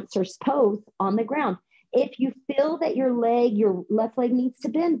taking dancer's pose on the ground. If you feel that your left leg needs to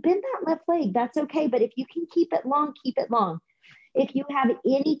bend that left leg. That's okay. But if you can keep it long, keep it long. If you have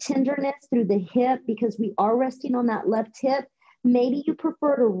any tenderness through the hip, because we are resting on that left hip, maybe you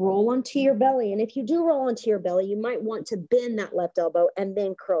prefer to roll onto your belly. And if you do roll onto your belly, you might want to bend that left elbow and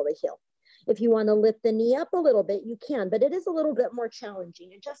then curl the heel. If you want to lift the knee up a little bit, you can, but it is a little bit more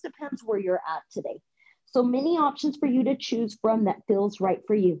challenging. It just depends where you're at today. So many options for you to choose from that feels right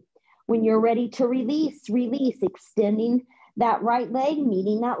for you. When you're ready to release, extending that right leg,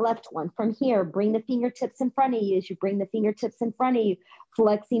 meeting that left one. From here, bring the fingertips in front of you. As you bring the fingertips in front of you,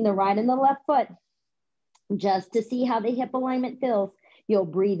 flexing the right and the left foot, just to see how the hip alignment feels. You'll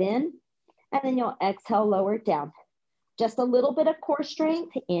breathe in, and then you'll exhale, lower it down. Just a little bit of core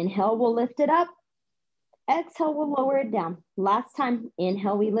strength. Inhale, we'll lift it up. Exhale, we'll lower it down. Last time,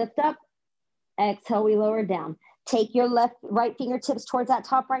 inhale, we lift up. Exhale, we lower down. Take your right fingertips towards that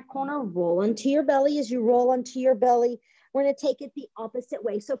top right corner. Roll into your belly. As you roll onto your belly, we're going to take it the opposite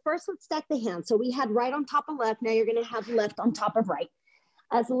way. So first, let's stack the hands. So we had right on top of left. Now you're going to have left on top of right.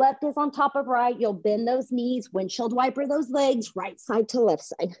 As left is on top of right, you'll bend those knees, windshield wiper those legs, right side to left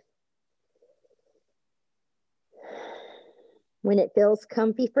side. When it feels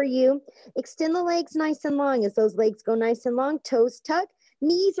comfy for you, extend the legs nice and long. As those legs go nice and long, toes tuck.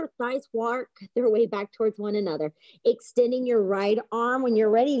 Knees or thighs work their way back towards one another. Extending your right arm. When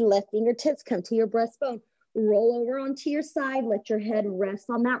you're ready, left fingertips come to your breastbone. Roll over onto your side. Let your head rest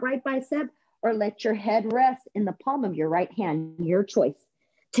on that right bicep, or let your head rest in the palm of your right hand. Your choice.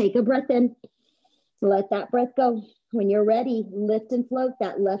 Take a breath in. Let that breath go. When you're ready, lift and float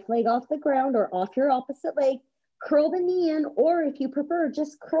that left leg off the ground or off your opposite leg. Curl the knee in, or if you prefer,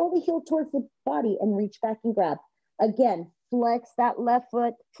 just curl the heel towards the body and reach back and grab. Again, flex that left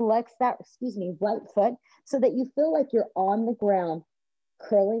foot, flex that, right foot, so that you feel like you're on the ground,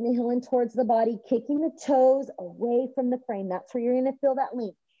 curling the heel in towards the body, kicking the toes away from the frame. That's where you're going to feel that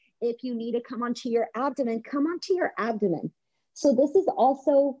length. If you need to come onto your abdomen, come onto your abdomen. So this is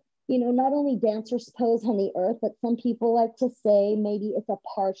also, not only dancer's pose on the earth, but some people like to say maybe it's a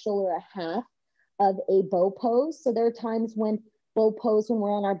partial or a half of a bow pose. So there are times when bow pose, when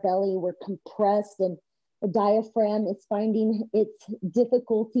we're on our belly, we're compressed and the diaphragm is finding its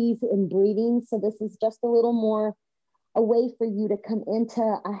difficulties in breathing. So this is just a little more a way for you to come into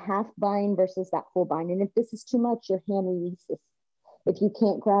a half bind versus that full bind. And if this is too much, your hand releases. If you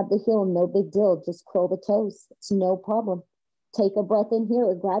can't grab the heel, no big deal. Just curl the toes. It's no problem. Take a breath in here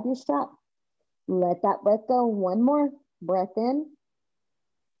or grab your strap. Let that breath go. One more. Breath in.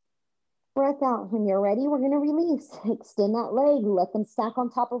 Breath out. When you're ready, we're going to release. Extend that leg. Let them stack on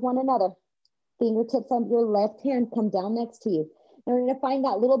top of one another. Fingertips on your left hand come down next to you. And we're going to find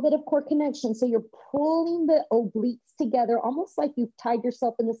that little bit of core connection. So you're pulling the obliques together, almost like you've tied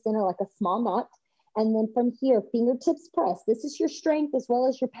yourself in the center like a small knot. And then from here, fingertips press. This is your strength as well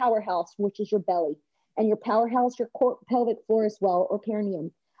as your powerhouse, which is your belly. And your powerhouse, your core, pelvic floor as well, or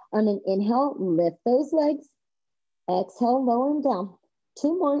perineum. On an inhale, lift those legs. Exhale, lower them down.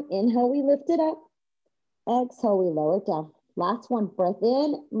 Two more. Inhale, we lift it up. Exhale, we lower it down. Last one. Breath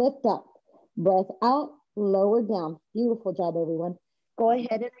in, lift up. Breath out, lower down. Beautiful job, everyone. Go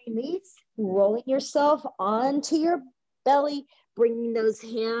ahead and release, rolling yourself onto your belly, bringing those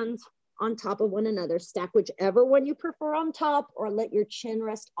hands on top of one another. Stack whichever one you prefer on top, or let your chin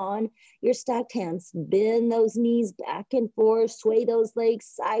rest on your stacked hands. Bend those knees back and forth, sway those legs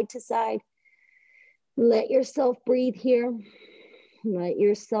side to side. Let yourself breathe here. Let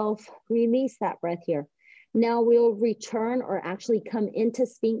yourself release that breath here. Now we'll return, or actually come into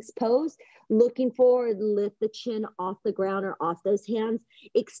Sphinx pose. Looking forward, lift the chin off the ground or off those hands.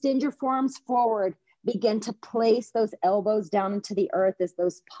 Extend your forearms forward. Begin to place those elbows down into the earth as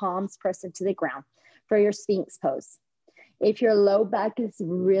those palms press into the ground for your Sphinx pose. If your low back is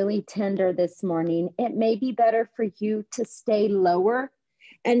really tender this morning, it may be better for you to stay lower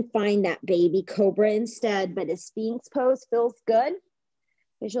and find that baby cobra instead. But a Sphinx pose feels good.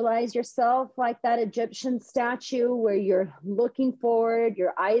 Visualize yourself like that Egyptian statue where you're looking forward,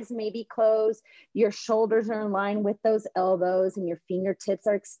 your eyes may be closed, your shoulders are in line with those elbows, and your fingertips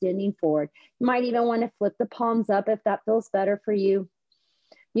are extending forward. You might even want to flip the palms up if that feels better for you.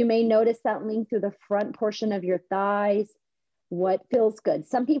 You may notice that length through the front portion of your thighs. What feels good?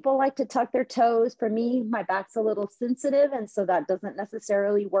 Some people like to tuck their toes. For me, my back's a little sensitive, and so that doesn't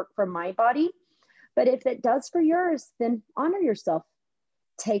necessarily work for my body. But if it does for yours, then honor yourself.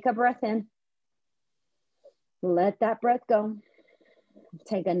 Take a breath in. Let that breath go.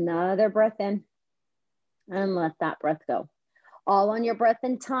 Take another breath in and let that breath go. All on your breath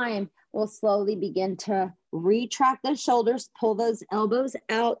and time, we'll slowly begin to retract those shoulders, pull those elbows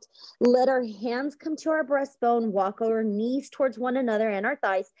out, let our hands come to our breastbone, walk our knees towards one another and our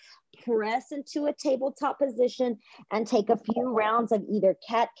thighs, press into a tabletop position, and take a few rounds of either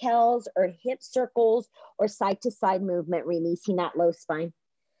cat-cows or hip circles or side-to-side movement, releasing that low spine.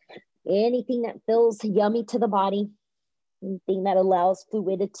 Anything that feels yummy to the body, anything that allows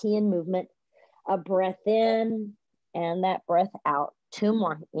fluidity and movement. A breath in and that breath out. 2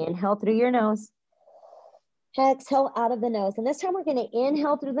 more. Inhale through your nose. Exhale out of the nose. And this time we're going to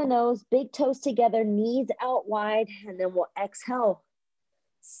inhale through the nose, big toes together, knees out wide, and then we'll exhale.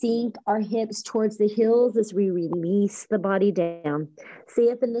 Sink our hips towards the heels as we release the body down. See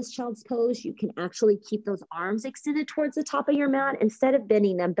if in this child's pose, you can actually keep those arms extended towards the top of your mat instead of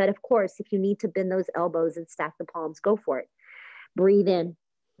bending them. But of course, if you need to bend those elbows and stack the palms, go for it. Breathe in.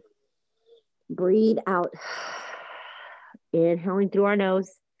 Breathe out. Inhaling through our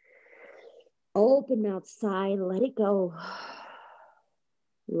nose. Open mouth, sigh, let it go.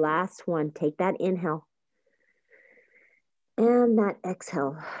 Last one. Take that inhale. And that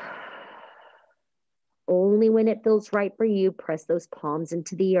exhale. Only when it feels right for you, press those palms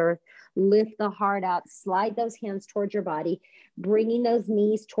into the earth, lift the heart out, slide those hands towards your body, bringing those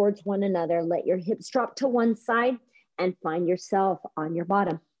knees towards one another. Let your hips drop to one side and find yourself on your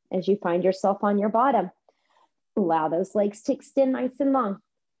bottom. As you find yourself on your bottom, allow those legs to extend nice and long.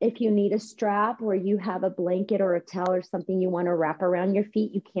 If you need a strap or you have a blanket or a towel or something you want to wrap around your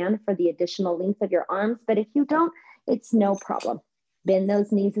feet, you can for the additional length of your arms. But if you don't, it's no problem. Bend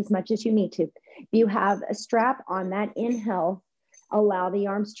those knees as much as you need to. If you have a strap on that inhale, allow the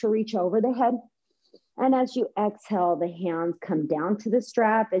arms to reach over the head. And as you exhale, the hands come down to the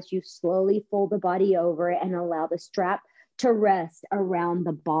strap as you slowly fold the body over and allow the strap to rest around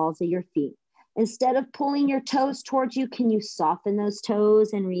the balls of your feet. Instead of pulling your toes towards you, can you soften those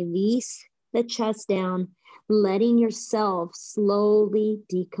toes and release the chest down, letting yourself slowly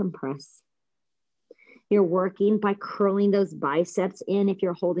decompress? You're working by curling those biceps in if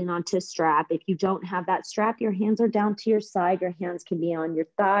you're holding onto a strap. If you don't have that strap, your hands are down to your side. Your hands can be on your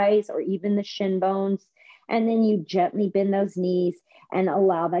thighs or even the shin bones. And then you gently bend those knees and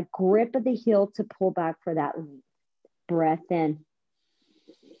allow that grip of the heel to pull back for that breath in,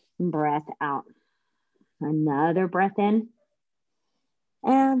 breath out. Another breath in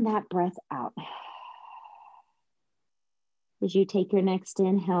and that breath out. As you take your next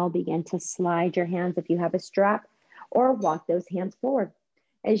inhale, begin to slide your hands if you have a strap or walk those hands forward.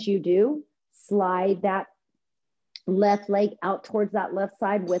 As you do, slide that left leg out towards that left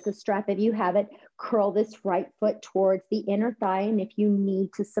side with a strap if you have it. Curl this right foot towards the inner thigh. And if you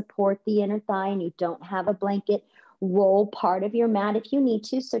need to support the inner thigh and you don't have a blanket, roll part of your mat if you need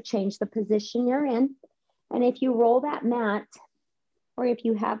to. So change the position you're in. And if you roll that mat or if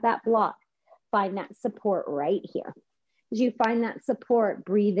you have that block, find that support right here. As you find that support,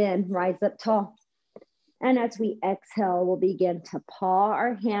 breathe in, rise up tall. And as we exhale, we'll begin to paw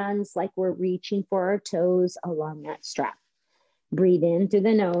our hands like we're reaching for our toes along that strap. Breathe in through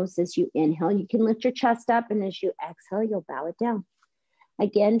the nose. As you inhale, you can lift your chest up. And as you exhale, you'll bow it down.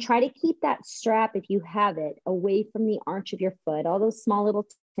 Again, try to keep that strap, if you have it, away from the arch of your foot. All those small little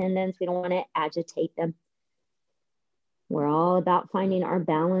tendons, we don't want to agitate them. We're all about finding our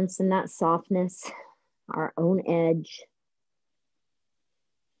balance and that softness, our own edge.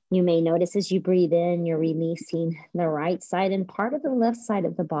 You may notice as you breathe in, you're releasing the right side and part of the left side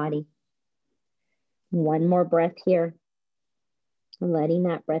of the body. One more breath here, letting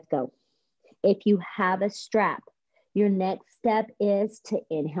that breath go. If you have a strap, your next step is to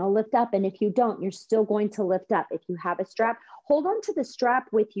inhale, lift up. And if you don't, you're still going to lift up. If you have a strap, hold on to the strap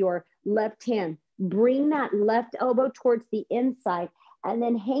with your left hand. Bring that left elbow towards the inside and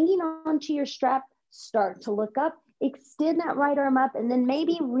then hanging on to your strap, Start to look up, extend that right arm up, and then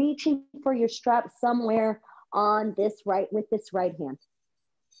maybe reaching for your strap somewhere on this with this right hand.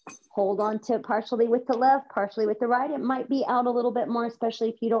 Hold on to it partially with the left, partially with the right. It might be out a little bit more, especially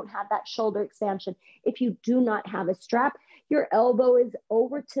if you don't have that shoulder expansion. If you do not have a strap, your elbow is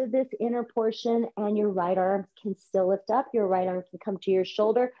over to this inner portion and your right arm can still lift up. Your right arm can come to your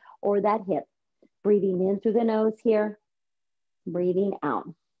shoulder or that hip. Breathing in through the nose here, breathing out.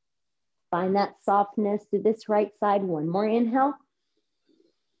 Find that softness through this right side. One more inhale.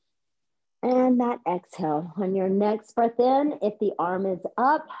 And that exhale. On your next breath in, if the arm is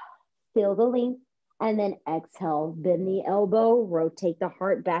up, feel the length, and then exhale, bend the elbow, rotate the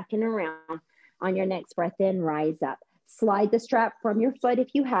heart back and around. On your next breath in, rise up. Slide the strap from your foot if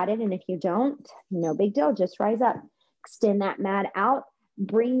you had it, and if you don't, no big deal, just rise up. Extend that mat out,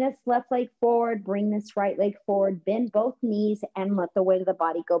 bring this left leg forward, bring this right leg forward, bend both knees, and let the weight of the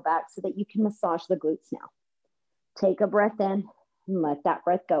body go back so that you can massage the glutes now. Take a breath in, and let that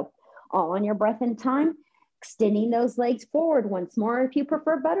breath go. All on your breath in time. Extending those legs forward once more. If you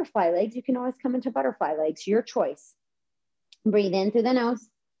prefer butterfly legs, you can always come into butterfly legs, your choice. Breathe in through the nose,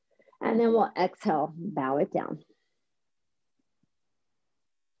 and then we'll exhale, bow it down.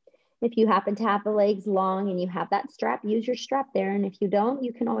 If you happen to have the legs long and you have that strap, use your strap there. And if you don't,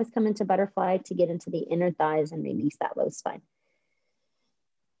 you can always come into butterfly to get into the inner thighs and release that low spine.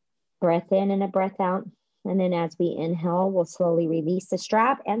 Breath in and a breath out. And then as we inhale, we'll slowly release the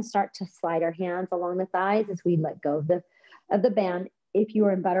strap and start to slide our hands along the thighs as we let go of the band. If you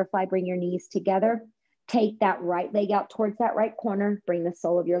are in butterfly, bring your knees together. Take that right leg out towards that right corner. Bring the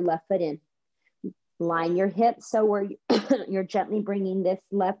sole of your left foot in. Line your hips so where you're gently bringing this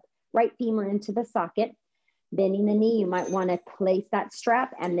right femur into the socket. Bending the knee, you might want to place that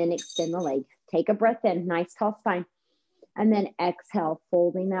strap and then extend the leg. Take a breath in, nice tall spine. And then exhale,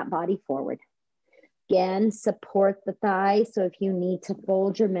 folding that body forward. Again, support the thigh. So if you need to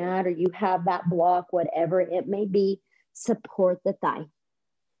fold your mat or you have that block, whatever it may be, support the thigh.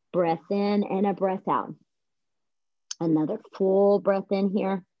 Breath in and a breath out. Another full breath in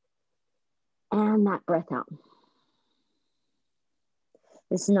here. And that breath out.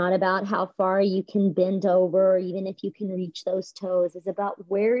 It's not about how far you can bend over, or even if you can reach those toes. It's about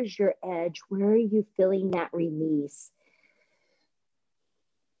where is your edge? Where are you feeling that release?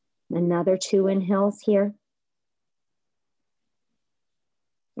 Another 2 inhales here.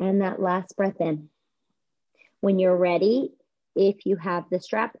 And that last breath in. When you're ready, if you have the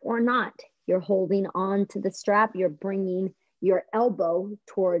strap or not, you're holding on to the strap. You're bringing your elbow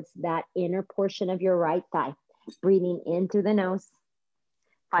towards that inner portion of your right thigh. Breathing in through the nose.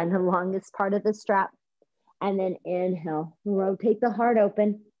 Find the longest part of the strap. And then inhale. Rotate the heart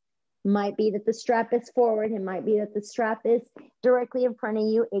open. Might be that the strap is forward. It might be that the strap is directly in front of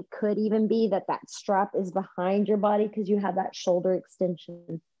you. It could even be that that strap is behind your body because you have that shoulder extension.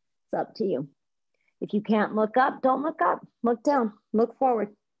 It's up to you. If you can't look up, don't look up. Look down. Look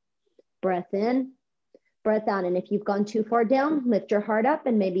forward. Breath in, breath out. And if you've gone too far down, lift your heart up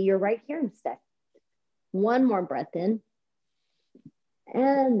and maybe you're right here instead. One more breath in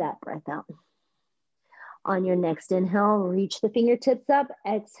and that breath out. On your next inhale, reach the fingertips up,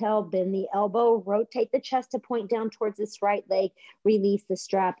 exhale, bend the elbow, rotate the chest to point down towards this right leg, release the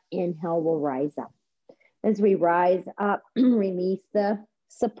strap, inhale, we'll rise up. As we rise up, release the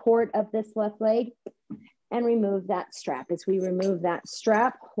support of this left leg and remove that strap. As we remove that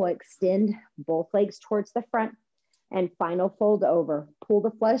strap, we'll extend both legs towards the front and final fold over. Pull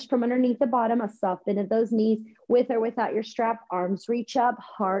the flesh from underneath the bottom, a soft bend of those knees with or without your strap, arms reach up,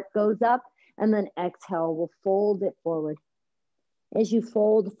 heart goes up. And then exhale, we'll fold it forward. As you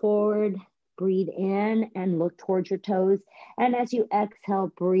fold forward, breathe in and look towards your toes. And as you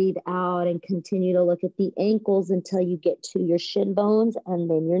exhale, breathe out and continue to look at the ankles until you get to your shin bones and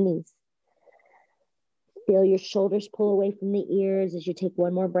then your knees. Feel your shoulders pull away from the ears as you take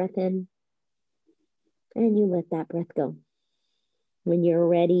one more breath in. And you let that breath go. When you're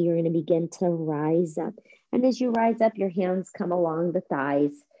ready, you're going to begin to rise up. And as you rise up, your hands come along the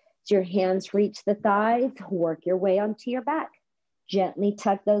thighs. As your hands reach the thighs, work your way onto your back. Gently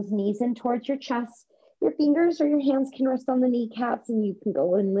tuck those knees in towards your chest. Your fingers or your hands can rest on the kneecaps and you can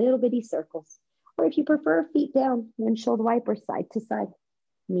go in little bitty circles. Or if you prefer, feet down, windshield wiper side to side.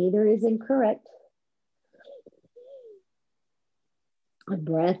 Neither is incorrect. A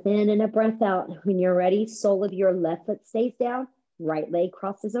breath in and a breath out. When you're ready, sole of your left foot stays down, right leg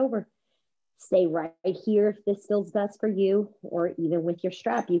crosses over. Stay right here if this feels best for you, or even with your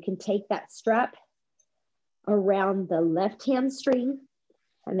strap. You can take that strap around the left hamstring,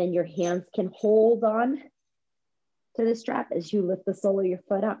 and then your hands can hold on to the strap as you lift the sole of your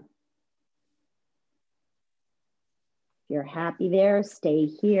foot up. you're happy there, stay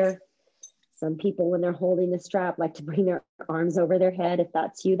here. Some people, when they're holding the strap, like to bring their arms over their head. If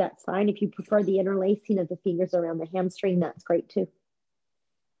that's you, that's fine. If you prefer the interlacing of the fingers around the hamstring, that's great too.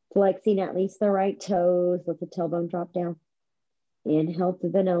 Flexing at least the right toes. Let the tailbone drop down. Inhale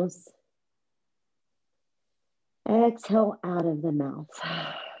through the nose. Exhale out of the mouth.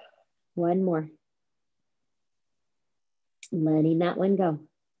 One more. Letting that one go.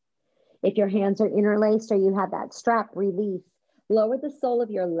 If your hands are interlaced or you have that strap, release. Lower the sole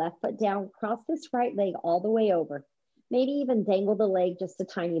of your left foot down. Cross this right leg all the way over. Maybe even dangle the leg just a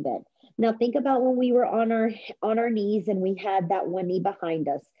tiny bit. Now think about when we were on our knees and we had that one knee behind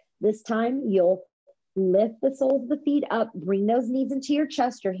us. This time you'll lift the soles of the feet up. Bring those knees into your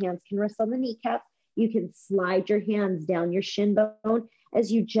chest. Your hands can rest on the kneecaps. You can slide your hands down your shin bone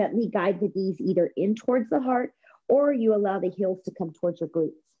as you gently guide the knees either in towards the heart or you allow the heels to come towards your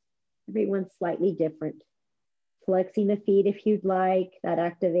glutes. Everyone's slightly different. Flexing the feet if you'd like. That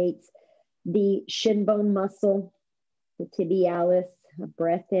activates the shin bone muscle, the tibialis. A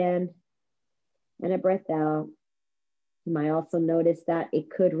breath in and a breath out. You might also notice that it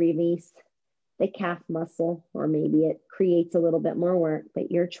could release the calf muscle, or maybe it creates a little bit more work,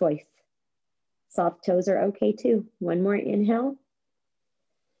 but your choice. Soft toes are okay too. One more inhale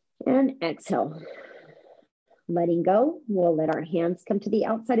and exhale. Letting go, we'll let our hands come to the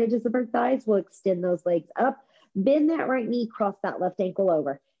outside edges of our thighs. We'll extend those legs up. Bend that right knee, cross that left ankle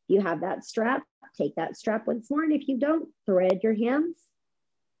over. If you have that strap, take that strap once more. And if you don't, thread your hands,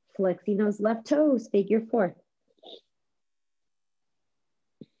 flexing those left toes, figure four.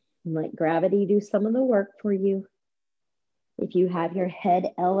 And let gravity do some of the work for you. If you have your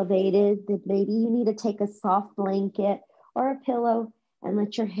head elevated, then maybe you need to take a soft blanket or a pillow and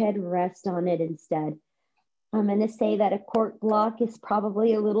let your head rest on it instead. I'm going to say that a cork block is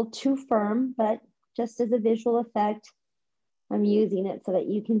probably a little too firm, but just as a visual effect, I'm using it so that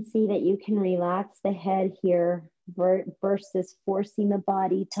you can see that you can relax the head here versus forcing the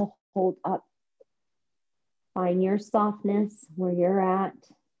body to hold up. Find your softness where you're at.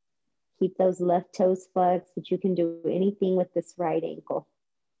 Keep those left toes flexed, but you can do anything with this right ankle.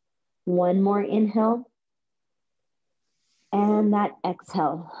 One more inhale. And that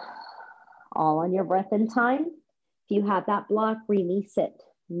exhale. All on your breath and time. If you have that block, release it.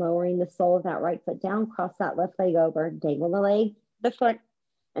 Lowering the sole of that right foot down, cross that left leg over, dangle the foot,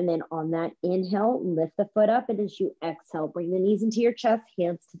 and then on that inhale, lift the foot up, and as you exhale, bring the knees into your chest,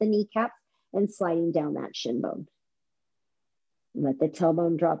 hands to the kneecaps, and sliding down that shin bone. Let the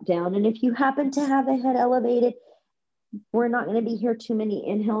tailbone drop down, and if you happen to have the head elevated, we're not going to be here too many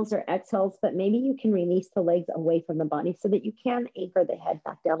inhales or exhales, but maybe you can release the legs away from the body so that you can anchor the head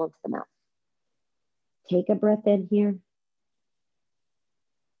back down onto the mat. Take a breath in here.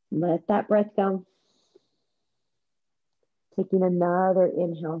 Let that breath go. Taking another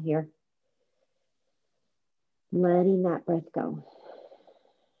inhale here. Letting that breath go.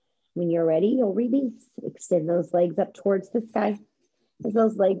 When you're ready, you'll release. Extend those legs up towards the sky. As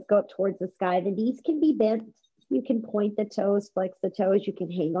those legs go up towards the sky, the knees can be bent. You can point the toes, flex the toes. You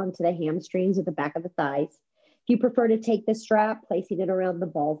can hang on to the hamstrings or the back of the thighs. If you prefer to take the strap, placing it around the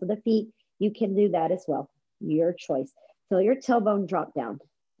balls of the feet, you can do that as well. Your choice. Feel your tailbone drop down.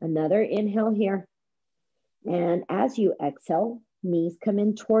 Another inhale here. And as you exhale, knees come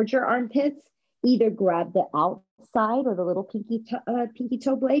in towards your armpits. Either grab the outside or the little pinky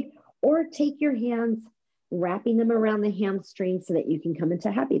toe blade, or take your hands, wrapping them around the hamstring so that you can come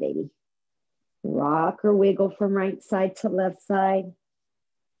into happy baby. Rock or wiggle from right side to left side.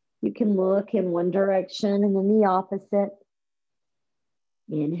 You can look in one direction and then the opposite.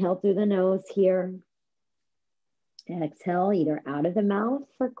 Inhale through the nose here. Exhale either out of the mouth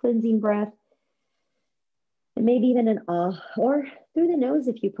for cleansing breath, and maybe even an ah, or through the nose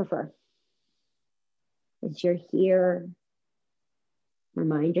if you prefer. As you're here,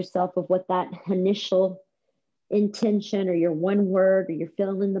 remind yourself of what that initial intention or your one word or your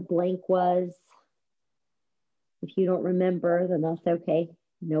fill in the blank was. If you don't remember, then that's okay.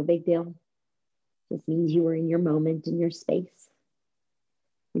 No big deal. Just means you were in your moment, in your space.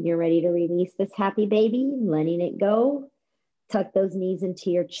 When you're ready to release this happy baby, letting it go, tuck those knees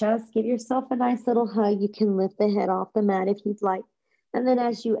into your chest. Give yourself a nice little hug. You can lift the head off the mat if you'd like. And then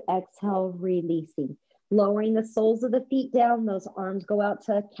as you exhale, releasing. Lowering the soles of the feet down. Those arms go out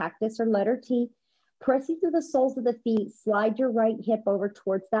to cactus or letter T. Pressing through the soles of the feet. Slide your right hip over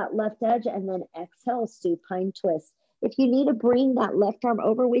towards that left edge. And then exhale, supine twist. If you need to bring that left arm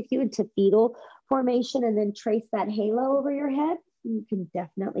over with you into fetal formation and then trace that halo over your head, you can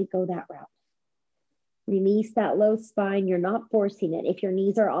definitely go that route. Release that low spine. You're not forcing it. If your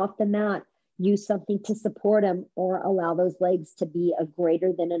knees are off the mat, Use something to support them or allow those legs to be a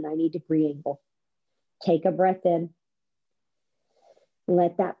greater than a 90-degree angle. Take a breath in.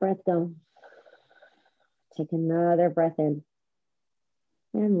 Let that breath go. Take another breath in.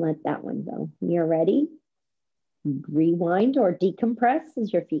 And let that one go. You're ready. Rewind or decompress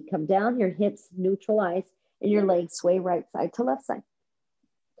as your feet come down, your hips neutralize, and your legs sway right side to left side.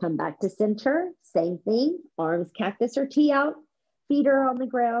 Come back to center. Same thing. Arms cactus or T out. Feet are on the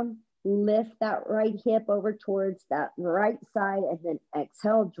ground. Lift that right hip over towards that right side, and then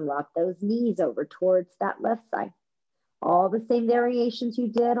exhale, drop those knees over towards that left side. All the same variations you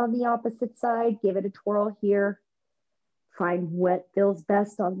did on the opposite side. Give it a twirl here. Find what feels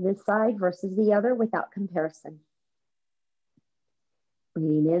best on this side versus the other without comparison.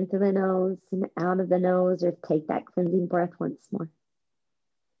 Breathing in through the nose and out of the nose, or take that cleansing breath once more.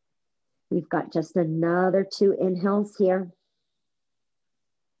 We've got just another 2 inhales here.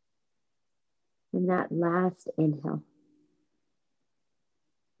 And that last inhale.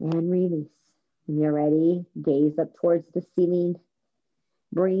 And release. When you're ready, gaze up towards the ceiling.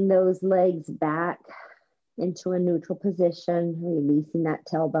 Bring those legs back into a neutral position, releasing that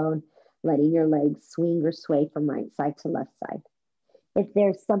tailbone, letting your legs swing or sway from right side to left side. If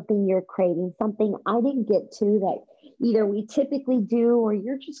there's something you're craving, something I didn't get to that either we typically do or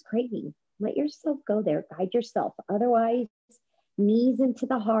you're just craving, let yourself go there. Guide yourself. Otherwise, knees into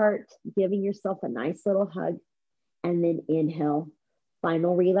the heart, giving yourself a nice little hug, and then inhale.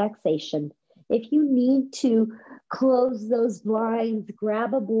 Final relaxation. If you need to close those blinds,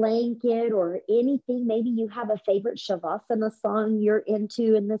 grab a blanket or anything, maybe you have a favorite Shavasana song you're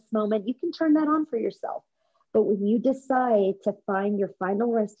into in this moment, you can turn that on for yourself. But when you decide to find your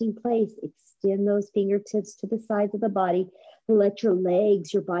final resting place, extend those fingertips to the sides of the body. Let your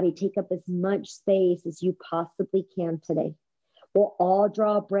legs, your body take up as much space as you possibly can today. We'll all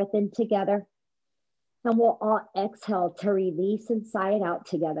draw a breath in together. And we'll all exhale to release and sigh it out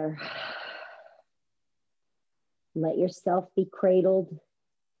together. Let yourself be cradled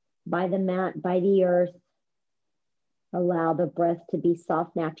by the mat, by the earth. Allow the breath to be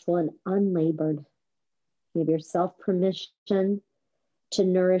soft, natural, and unlabored. Give yourself permission to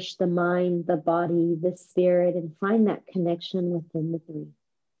nourish the mind, the body, the spirit, and find that connection within the three.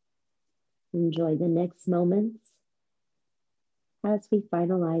 Enjoy the next moments as we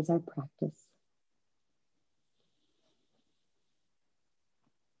finalize our practice.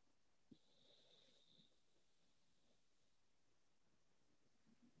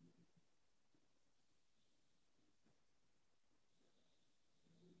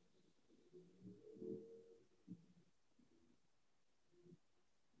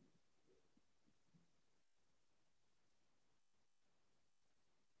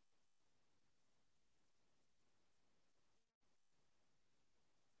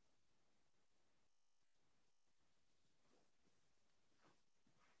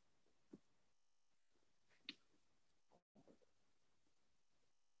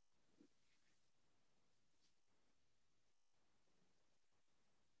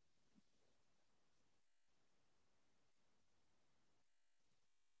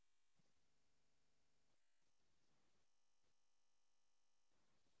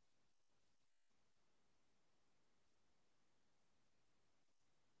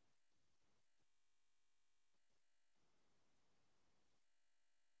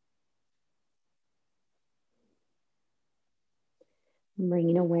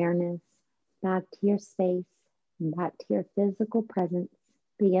 Bringing awareness back to your space and back to your physical presence.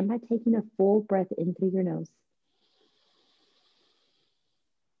 Begin by taking a full breath in through your nose.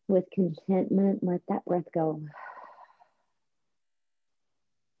 With contentment, let that breath go.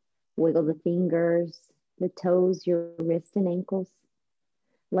 Wiggle the fingers, the toes, your wrists and ankles.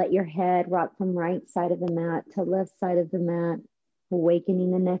 Let your head rock from right side of the mat to left side of the mat, awakening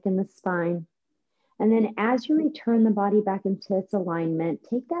the neck and the spine. And then as you return the body back into its alignment,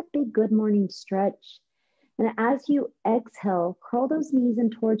 take that big good morning stretch. And as you exhale, curl those knees in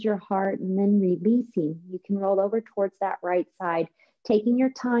towards your heart and then releasing. You can roll over towards that right side. Taking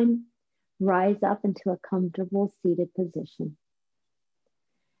your time, rise up into a comfortable seated position.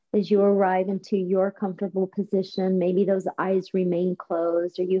 As you arrive into your comfortable position, maybe those eyes remain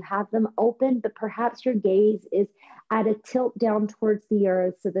closed or you have them open, but perhaps your gaze is at a tilt down towards the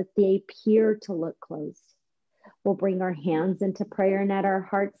earth so that they appear to look closed. We'll bring our hands into prayer and at our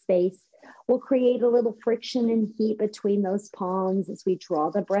heart space, we'll create a little friction and heat between those palms as we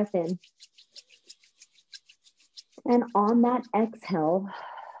draw the breath in. And on that exhale,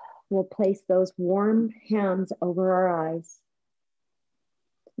 we'll place those warm hands over our eyes.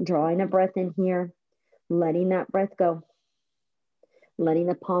 Drawing a breath in here, letting that breath go. letting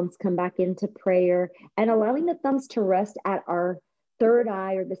the palms come back into prayer and allowing the thumbs to rest at our third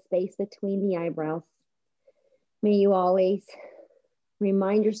eye or the space between the eyebrows. May you always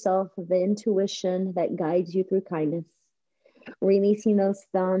remind yourself of the intuition that guides you through kindness. Releasing those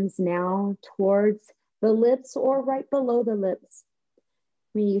thumbs now towards the lips or right below the lips.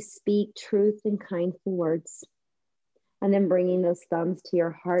 May you speak truth and kindful words. And then bringing those thumbs to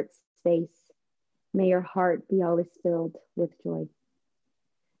your heart space. May your heart be always filled with joy.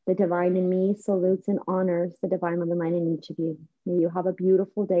 The divine in me salutes and honors the divine mother mind in each of you. May you have a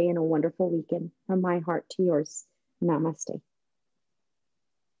beautiful day and a wonderful weekend. From my heart to yours. Namaste.